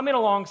was coming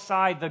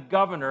alongside the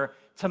governor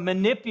to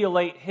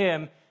manipulate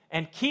him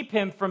and keep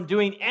him from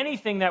doing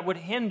anything that would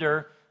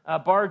hinder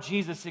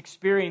Bar-Jesus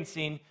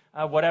experiencing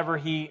whatever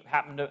he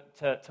happened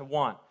to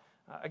want.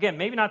 Again,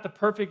 maybe not the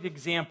perfect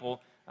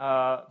example,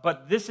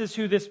 but this is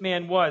who this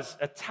man was,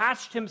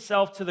 attached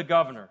himself to the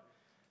governor.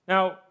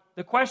 Now,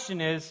 the question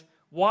is,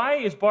 why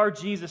is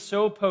Bar-Jesus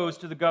so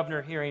opposed to the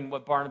governor hearing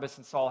what Barnabas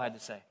and Saul had to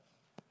say?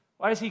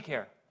 Why does he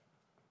care?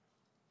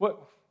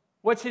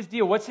 What's his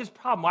deal? What's his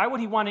problem? Why would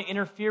he want to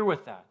interfere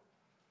with that?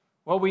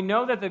 Well, we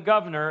know that the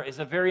governor is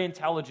a very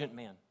intelligent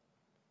man.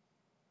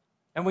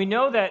 And we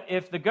know that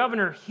if the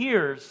governor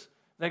hears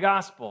the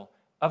gospel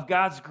of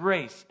God's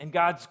grace and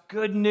God's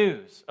good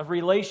news of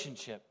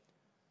relationship,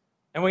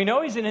 and we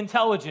know he's an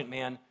intelligent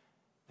man,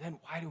 then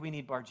why do we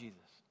need Bar-Jesus?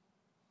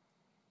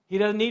 He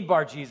doesn't need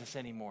Bar-Jesus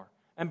anymore.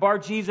 And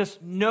Bar-Jesus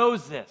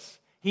knows this.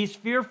 He's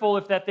fearful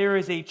if that there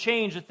is a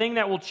change. The thing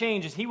that will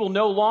change is he will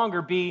no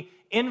longer be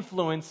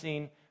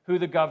influencing who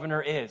the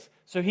governor is.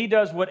 So he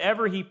does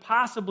whatever he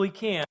possibly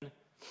can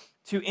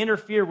to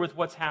interfere with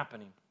what's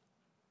happening.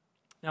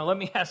 Now, let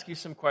me ask you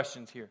some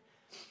questions here.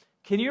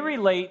 Can you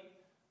relate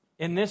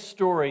in this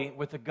story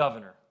with the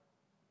governor?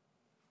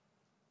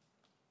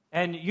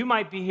 And you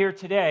might be here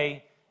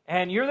today,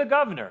 and you're the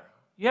governor.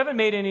 You haven't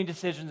made any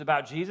decisions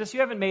about Jesus. You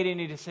haven't made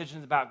any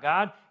decisions about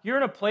God. You're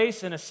in a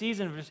place, in a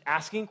season of just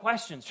asking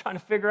questions, trying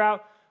to figure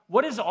out,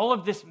 what does all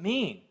of this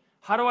mean?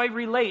 How do I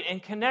relate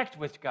and connect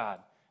with God?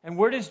 And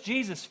where does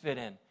Jesus fit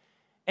in?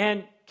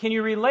 And can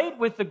you relate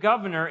with the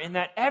governor in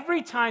that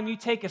every time you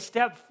take a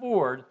step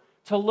forward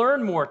to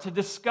learn more, to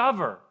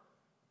discover,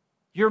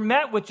 you're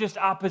met with just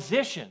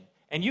opposition.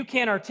 And you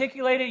can't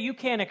articulate it, you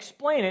can't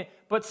explain it,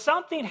 but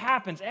something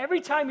happens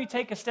every time you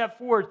take a step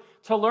forward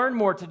to learn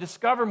more, to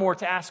discover more,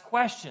 to ask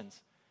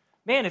questions.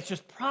 Man, it's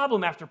just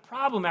problem after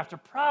problem after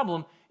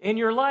problem in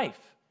your life.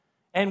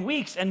 And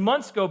weeks and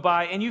months go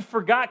by, and you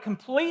forgot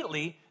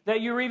completely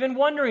that you're even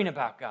wondering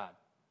about God.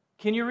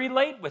 Can you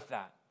relate with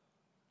that?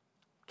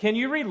 Can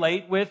you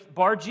relate with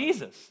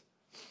Bar-Jesus?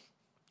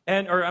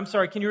 Can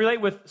you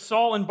relate with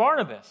Saul and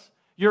Barnabas?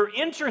 You're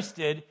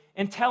interested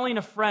in telling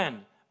a friend,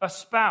 a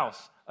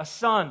spouse, a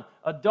son,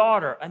 a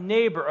daughter, a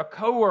neighbor, a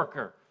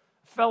coworker,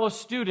 a fellow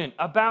student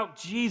about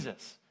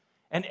Jesus.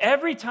 And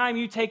every time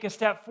you take a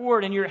step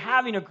forward and you're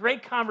having a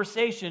great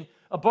conversation,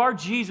 a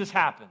Bar-Jesus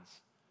happens.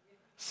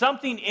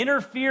 Something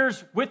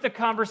interferes with the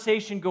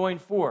conversation going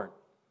forward.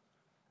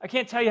 I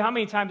can't tell you how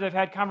many times I've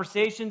had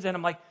conversations and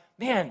I'm like,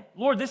 man,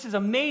 Lord, this is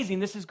amazing.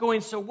 This is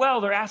going so well.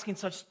 They're asking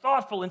such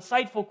thoughtful,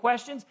 insightful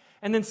questions.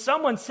 And then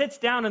someone sits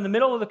down in the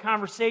middle of the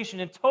conversation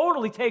and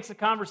totally takes the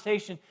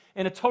conversation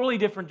in a totally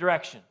different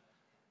direction.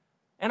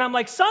 And I'm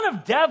like, son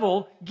of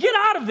devil, get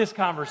out of this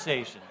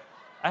conversation.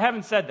 I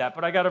haven't said that,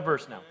 but I got a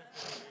verse now.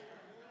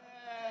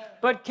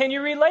 But can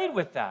you relate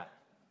with that?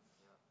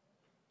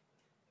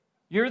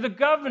 You're the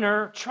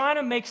governor trying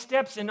to make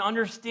steps in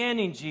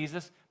understanding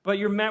Jesus, but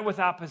you're met with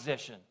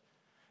opposition.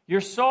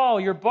 You're Saul,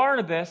 you're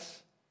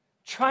Barnabas,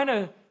 trying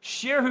to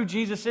share who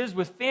Jesus is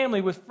with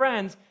family, with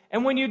friends,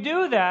 and when you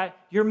do that,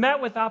 you're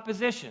met with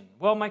opposition.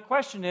 Well, my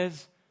question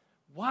is,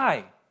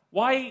 why?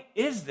 Why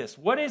is this?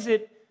 What is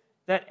it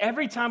that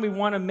every time we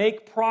want to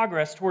make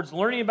progress towards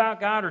learning about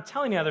God or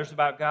telling others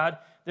about God,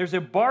 there's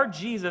a bar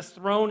Jesus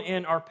thrown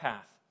in our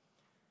path?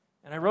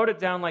 And I wrote it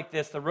down like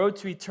this: the road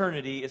to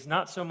eternity is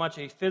not so much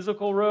a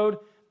physical road,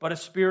 but a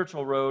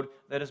spiritual road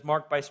that is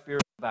marked by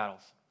spiritual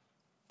battles.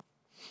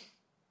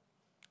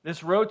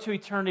 This road to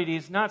eternity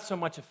is not so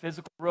much a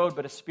physical road,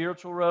 but a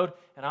spiritual road.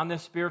 And on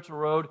this spiritual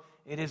road,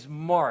 it is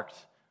marked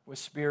with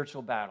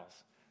spiritual battles.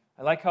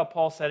 I like how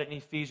Paul said it in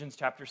Ephesians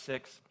chapter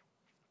 6.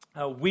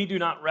 We do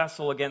not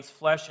wrestle against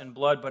flesh and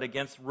blood, but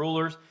against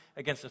rulers,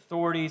 against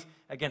authorities,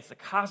 against the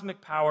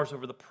cosmic powers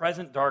over the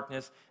present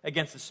darkness,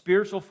 against the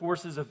spiritual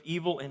forces of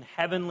evil in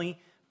heavenly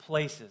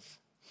places.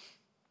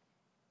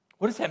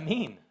 What does that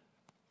mean?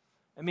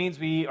 It means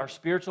we are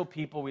spiritual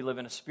people, we live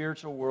in a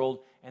spiritual world,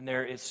 and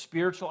there is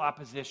spiritual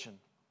opposition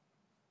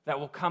that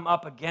will come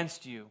up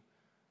against you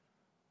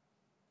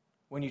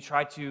when you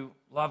try to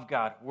love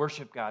God,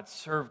 worship God,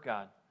 serve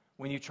God.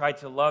 When you try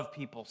to love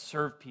people,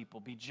 serve people,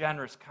 be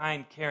generous,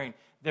 kind, caring,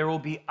 there will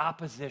be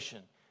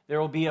opposition.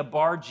 There will be a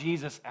bar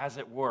Jesus, as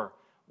it were.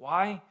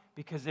 Why?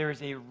 Because there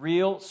is a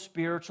real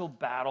spiritual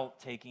battle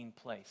taking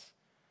place.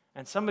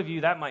 And some of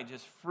you, that might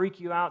just freak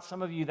you out.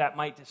 Some of you, that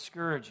might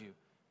discourage you.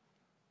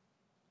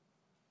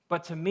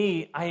 But to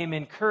me, I am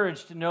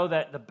encouraged to know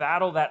that the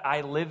battle that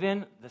I live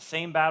in, the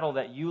same battle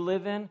that you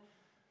live in,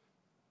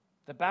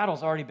 the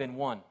battle's already been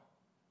won.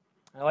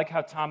 I like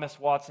how Thomas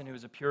Watson, who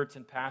was a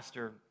Puritan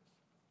pastor,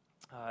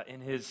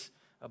 in his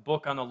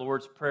book on the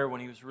Lord's Prayer,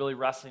 when he was really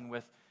wrestling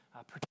with,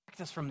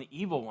 protect us from the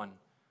evil one,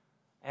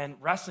 and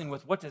wrestling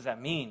with what does that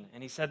mean?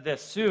 And he said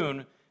this: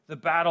 soon the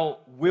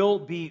battle will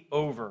be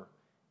over.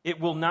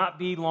 It will not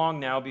be long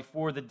now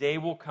before the day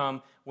will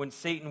come when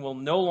Satan will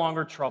no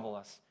longer trouble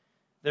us.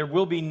 There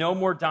will be no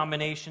more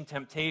domination,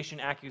 temptation,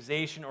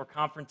 accusation, or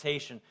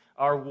confrontation.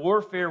 Our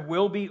warfare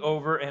will be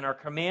over, and our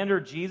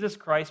commander, Jesus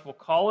Christ, will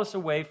call us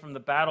away from the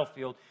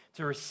battlefield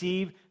to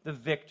receive the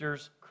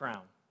victor's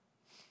crown.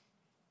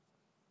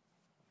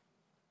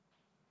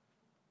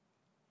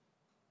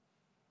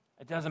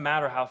 It doesn't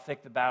matter how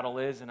thick the battle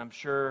is, and I'm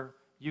sure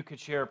you could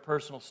share a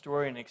personal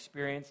story and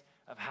experience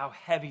of how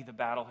heavy the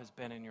battle has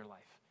been in your life.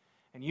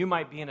 And you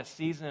might be in a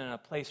season and a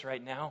place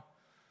right now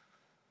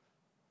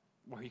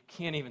where you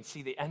can't even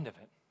see the end of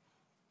it.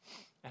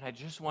 And I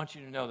just want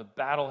you to know the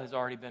battle has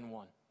already been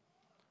won.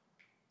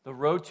 The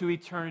road to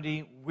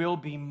eternity will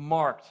be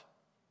marked.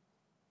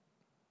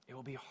 It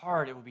will be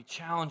hard. It will be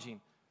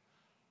challenging.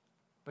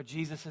 But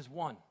Jesus has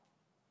won.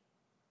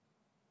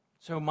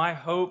 So my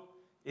hope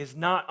is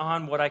not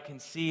on what I can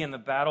see in the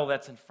battle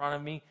that's in front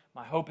of me.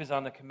 My hope is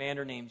on the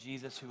commander named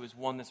Jesus who has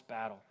won this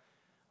battle.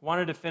 I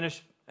wanted to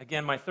finish,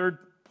 again, my third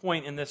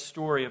point in this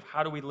story of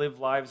how do we live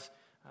lives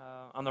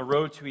on the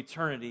road to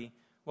eternity.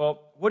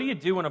 Well, what do you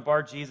do when a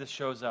bar Jesus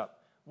shows up?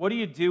 What do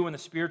you do when the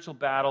spiritual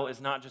battle is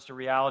not just a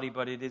reality,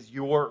 but it is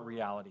your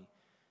reality?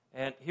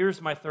 And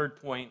here's my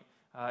third point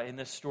in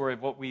this story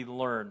of what we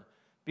learn.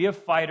 Be a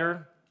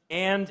fighter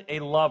and a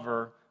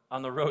lover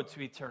on the road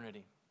to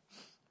eternity.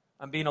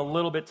 I'm being a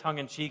little bit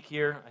tongue-in-cheek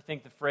here. I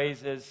think the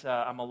phrase is,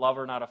 I'm a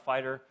lover, not a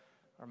fighter,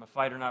 or I'm a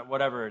fighter, not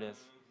whatever it is.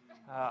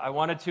 I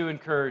wanted to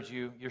encourage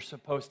you, you're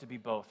supposed to be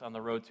both on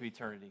the road to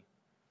eternity.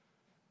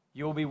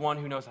 You will be one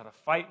who knows how to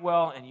fight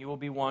well, and you will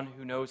be one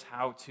who knows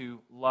how to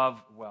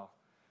love well.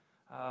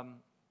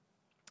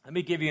 Let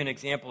me give you an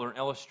example or an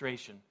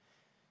illustration.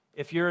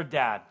 If you're a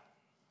dad,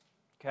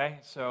 okay,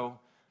 so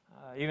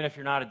even if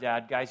you're not a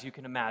dad, guys, you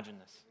can imagine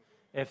this.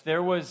 If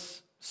there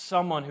was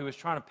someone who was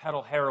trying to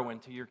peddle heroin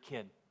to your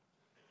kid,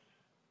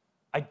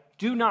 I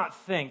do not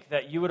think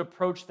that you would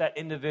approach that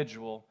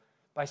individual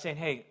by saying,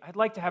 hey, I'd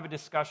like to have a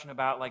discussion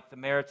about like the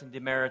merits and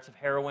demerits of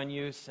heroin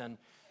use, and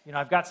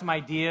I've got some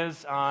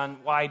ideas on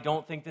why I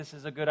don't think this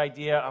is a good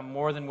idea. I'm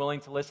more than willing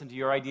to listen to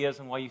your ideas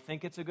on why you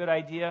think it's a good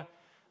idea.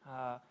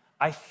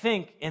 I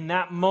think in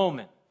that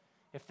moment,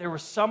 if there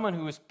was someone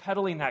who was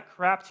peddling that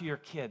crap to your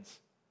kids,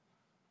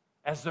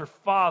 as their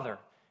father,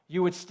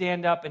 you would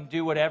stand up and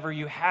do whatever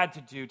you had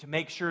to do to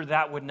make sure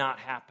that would not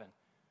happen.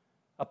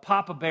 A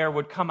Papa Bear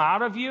would come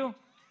out of you,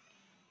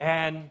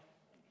 and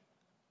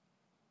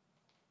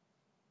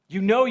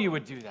you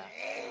would do that.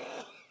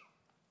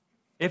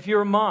 If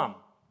you're a mom,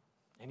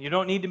 and you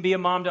don't need to be a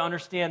mom to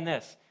understand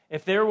this,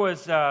 if there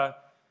was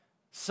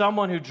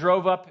someone who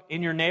drove up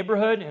in your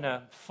neighborhood in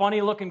a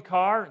funny-looking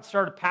car and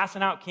started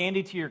passing out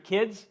candy to your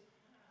kids,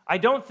 I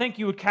don't think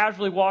you would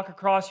casually walk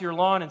across your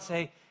lawn and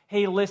say,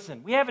 hey,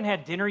 listen, we haven't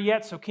had dinner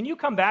yet, so can you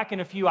come back in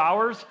a few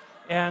hours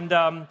and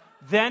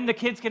then the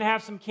kids can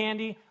have some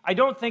candy? I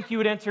don't think you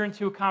would enter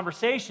into a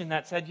conversation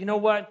that said, you know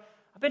what,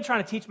 I've been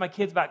trying to teach my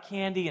kids about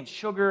candy and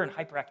sugar and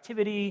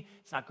hyperactivity.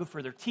 It's not good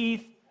for their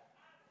teeth.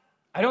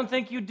 I don't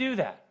think you'd do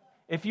that.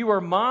 If you were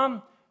a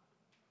mom,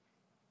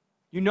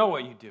 you know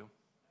what you do.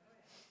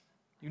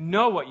 You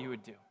know what you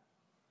would do.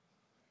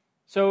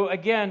 So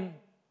again,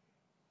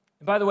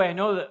 and by the way, I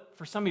know that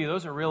for some of you,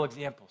 those are real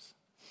examples.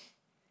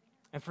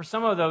 And for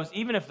some of those,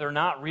 even if they're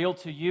not real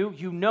to you,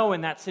 you know in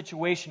that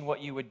situation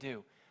what you would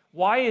do.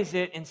 Why is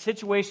it in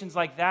situations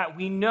like that,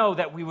 we know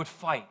that we would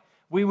fight?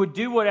 We would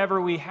do whatever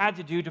we had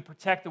to do to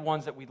protect the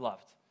ones that we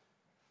loved.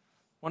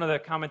 One of the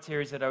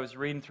commentaries that I was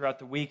reading throughout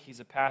the week, he's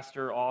a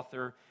pastor,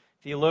 author,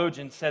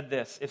 theologian, said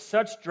this: if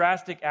such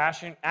drastic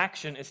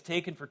action is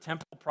taken for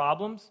temporal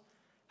problems,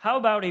 how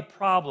about a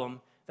problem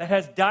that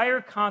has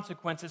dire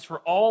consequences for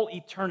all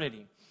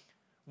eternity?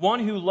 One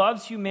who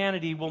loves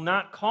humanity will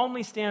not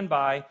calmly stand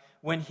by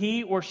when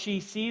he or she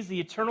sees the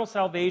eternal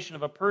salvation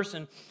of a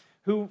person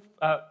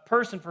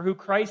for who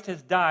Christ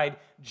has died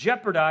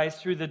jeopardized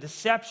through the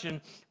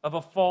deception of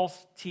a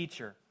false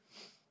teacher.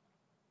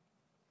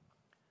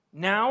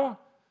 Now,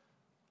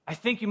 I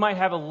think you might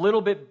have a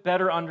little bit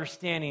better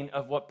understanding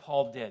of what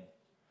Paul did.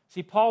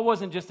 See, Paul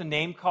wasn't just a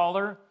name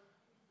caller.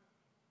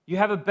 You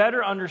have a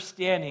better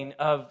understanding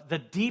of the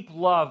deep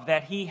love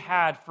that he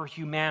had for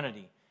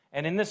humanity,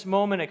 and in this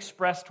moment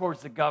expressed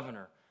towards the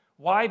governor.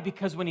 Why?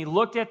 Because when he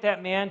looked at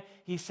that man,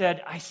 he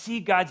said, I see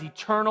God's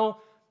eternal,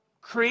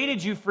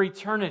 created you for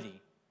eternity.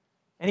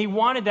 And he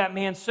wanted that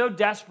man so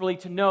desperately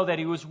to know that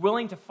he was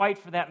willing to fight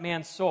for that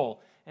man's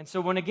soul. And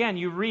so when, again,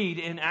 you read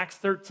in Acts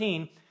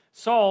 13,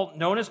 Saul,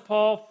 known as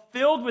Paul,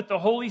 filled with the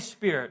Holy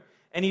Spirit,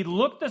 and he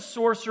looked the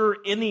sorcerer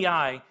in the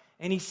eye,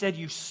 and he said,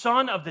 you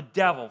son of the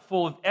devil,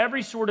 full of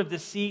every sort of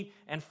deceit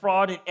and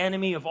fraud and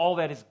enemy of all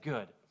that is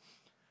good.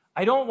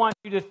 I don't want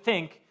you to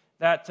think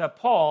that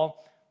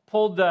Paul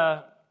pulled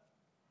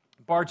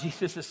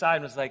Bar-Jesus aside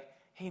and was like,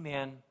 hey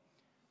man,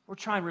 we're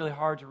trying really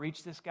hard to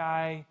reach this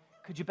guy.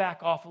 Could you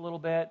back off a little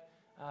bit?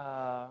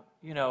 I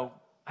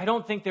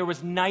don't think there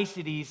was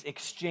niceties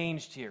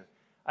exchanged here.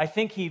 I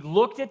think he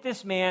looked at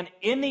this man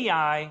in the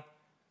eye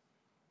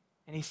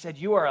and he said,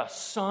 you are a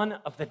son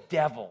of the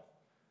devil.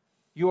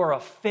 You are a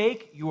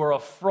fake. You are a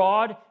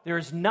fraud. There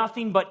is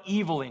nothing but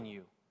evil in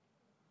you.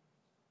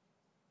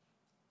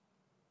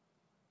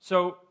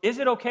 So is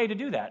it okay to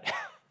do that?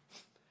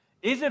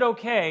 Is it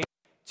okay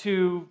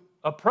to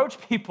approach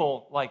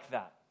people like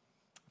that?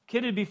 I've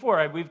kidded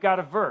before. We've got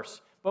a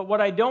verse. But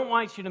what I don't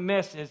want you to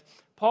miss is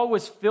Paul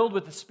was filled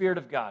with the Spirit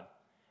of God,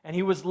 and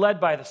he was led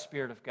by the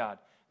Spirit of God.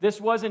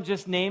 This wasn't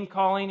just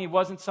name-calling. He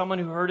wasn't someone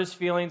who hurt his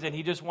feelings and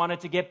he just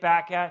wanted to get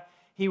back at.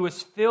 He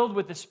was filled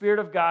with the Spirit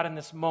of God in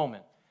this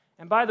moment.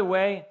 And by the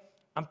way,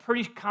 I'm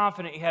pretty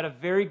confident he had a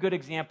very good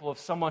example of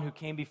someone who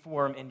came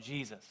before him in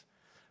Jesus.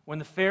 When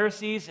the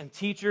Pharisees and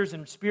teachers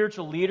and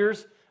spiritual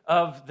leaders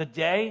of the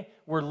day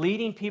were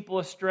leading people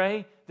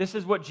astray, this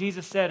is what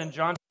Jesus said in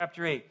John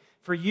chapter 8.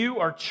 For you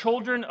are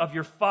children of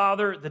your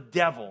father, the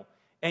devil,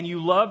 and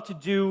you love to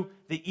do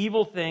the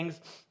evil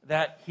things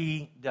that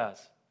he does.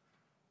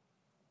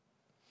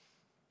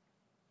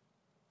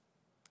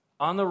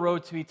 On the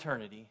road to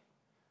eternity,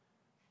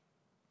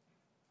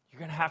 you're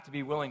going to have to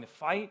be willing to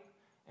fight,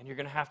 and you're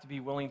going to have to be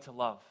willing to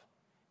love.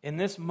 In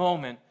this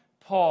moment,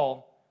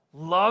 Paul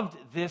loved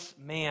this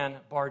man,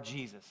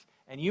 Bar-Jesus.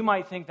 And you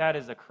might think that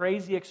is a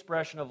crazy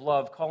expression of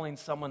love, calling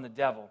someone the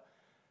devil.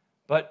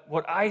 But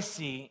what I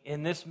see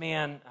in this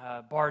man,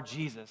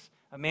 Bar-Jesus,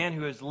 a man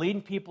who is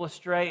leading people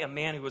astray, a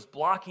man who was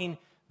blocking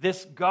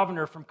this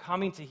governor from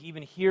coming to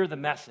even hear the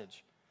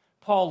message.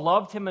 Paul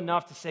loved him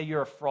enough to say,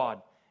 you're a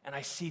fraud, and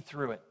I see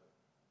through it.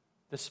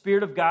 The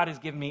Spirit of God has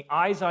given me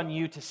eyes on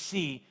you to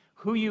see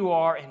who you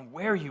are and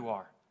where you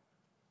are.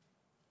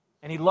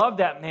 And he loved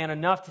that man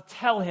enough to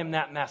tell him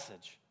that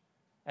message.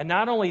 And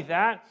not only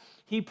that,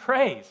 he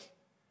prays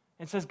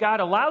and says, God,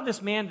 allow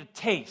this man to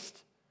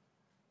taste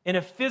in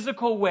a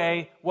physical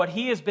way what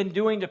he has been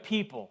doing to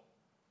people.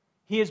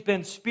 He has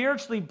been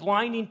spiritually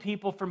blinding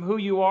people from who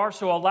you are,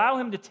 so allow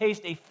him to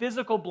taste a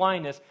physical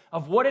blindness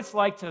of what it's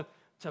like to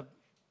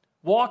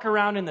walk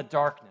around in the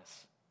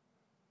darkness.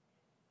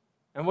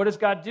 And what does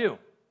God do?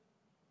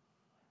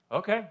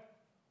 Okay.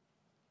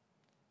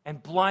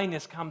 And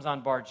blindness comes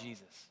on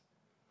Bar-Jesus.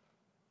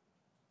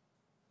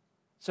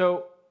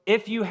 So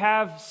if you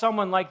have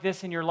someone like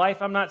this in your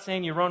life, I'm not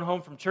saying you run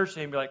home from church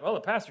today and be like, well,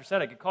 the pastor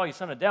said I could call you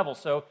son of devil,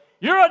 so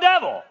you're a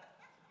devil.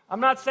 I'm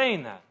not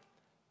saying that.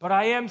 But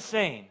I am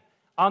saying,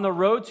 on the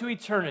road to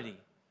eternity,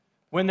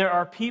 when there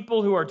are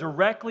people who are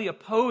directly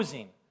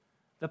opposing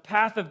the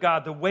path of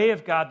God, the way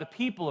of God, the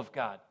people of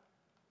God,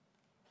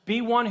 be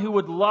one who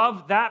would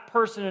love that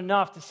person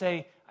enough to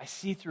say, I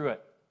see through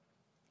it,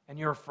 and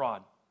you're a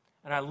fraud.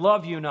 And I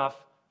love you enough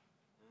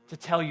to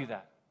tell you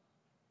that.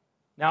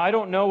 Now, I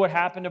don't know what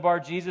happened to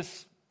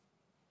Bar-Jesus.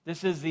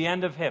 This is the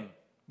end of him.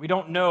 We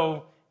don't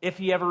know if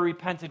he ever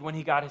repented when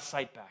he got his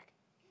sight back.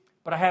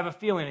 But I have a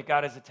feeling it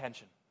got his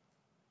attention.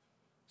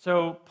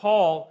 So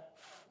Paul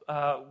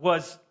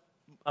was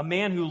a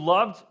man who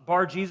loved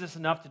Bar-Jesus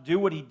enough to do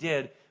what he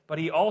did, but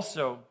he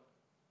fought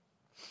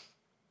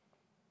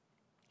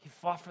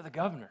for the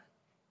governor.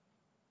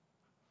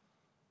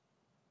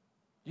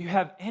 Do you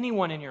have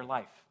anyone in your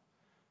life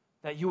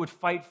that you would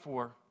fight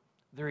for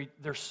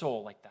their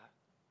soul like that?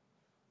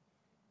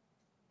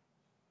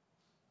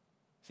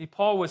 See,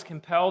 Paul was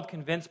compelled,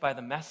 convinced by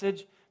the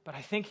message, but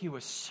I think he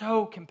was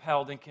so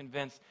compelled and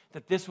convinced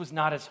that this was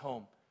not his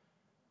home.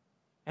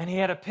 And he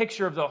had a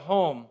picture of the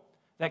home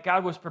that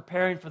God was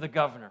preparing for the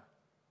governor.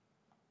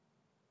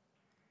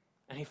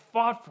 And he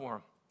fought for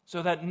him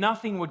so that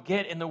nothing would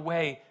get in the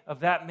way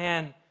of that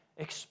man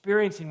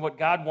experiencing what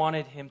God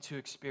wanted him to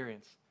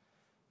experience.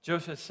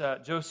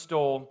 Joe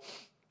Stoll,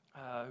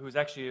 who was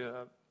actually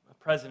a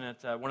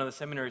president at one of the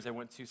seminaries I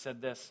went to,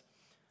 said this: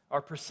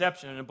 our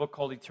perception, in a book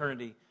called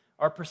Eternity,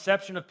 our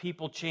perception of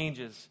people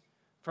changes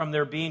from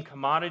their being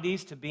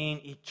commodities to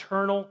being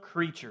eternal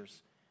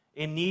creatures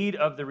in need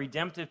of the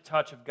redemptive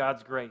touch of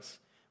God's grace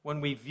when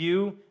we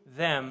view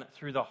them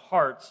through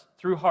hearts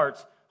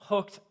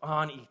hooked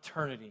on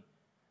eternity.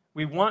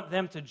 We want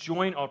them to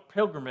join our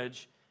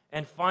pilgrimage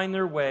and find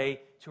their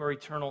way to our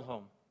eternal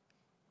home.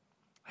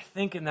 I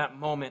think in that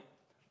moment,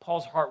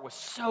 Paul's heart was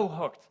so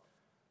hooked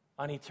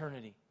on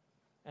eternity.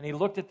 And he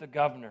looked at the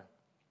governor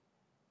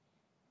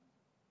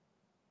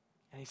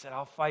and he said,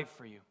 I'll fight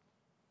for you.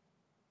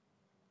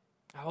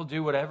 I will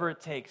do whatever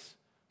it takes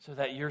so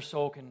that your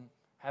soul can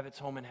have its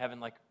home in heaven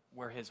like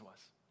where his was.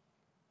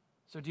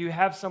 So do you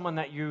have someone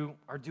that you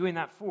are doing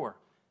that for?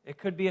 It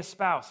could be a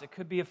spouse. It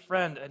could be a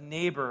friend, a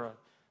neighbor, a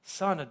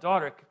son, a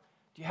daughter.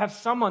 Do you have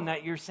someone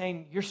that you're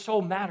saying, your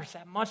soul matters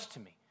that much to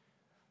me?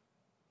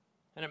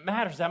 And it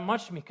matters that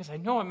much to me because I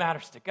know it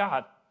matters to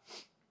God.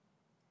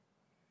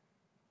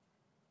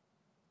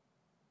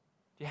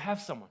 Do you have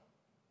someone?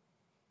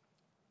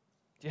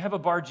 Do you have a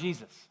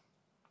Bar-Jesus?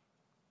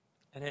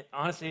 And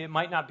honestly, it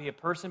might not be a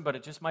person, but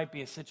it just might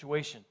be a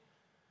situation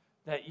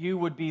that you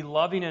would be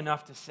loving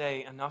enough to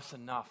say, enough's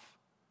enough.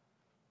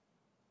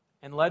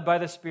 And led by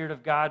the Spirit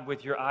of God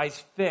with your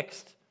eyes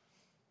fixed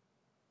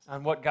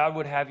on what God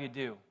would have you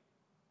do.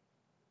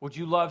 Would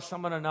you love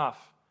someone enough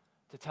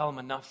to tell them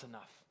enough's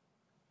enough?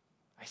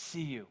 I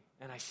see you,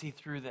 and I see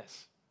through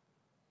this.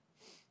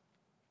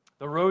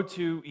 The road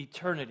to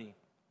eternity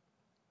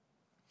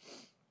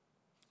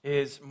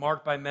is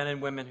marked by men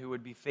and women who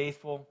would be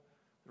faithful.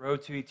 The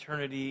road to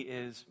eternity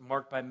is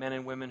marked by men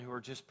and women who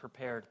are just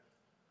prepared.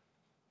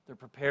 They're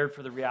prepared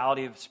for the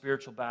reality of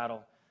spiritual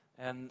battle.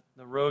 And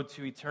the road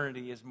to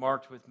eternity is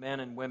marked with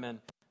men and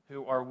women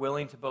who are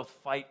willing to both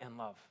fight and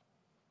love.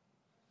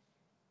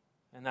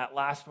 And that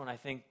last one, I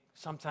think,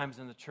 sometimes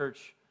in the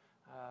church,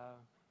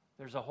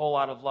 there's a whole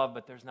lot of love,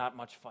 but there's not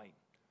much fight.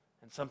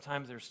 And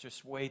sometimes there's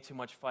just way too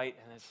much fight,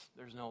 and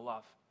there's no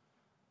love.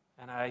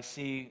 And I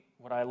see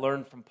what I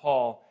learned from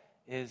Paul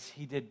is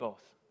he did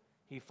both.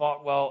 He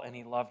fought well and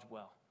he loved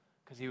well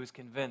because he was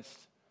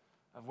convinced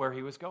of where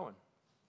he was going.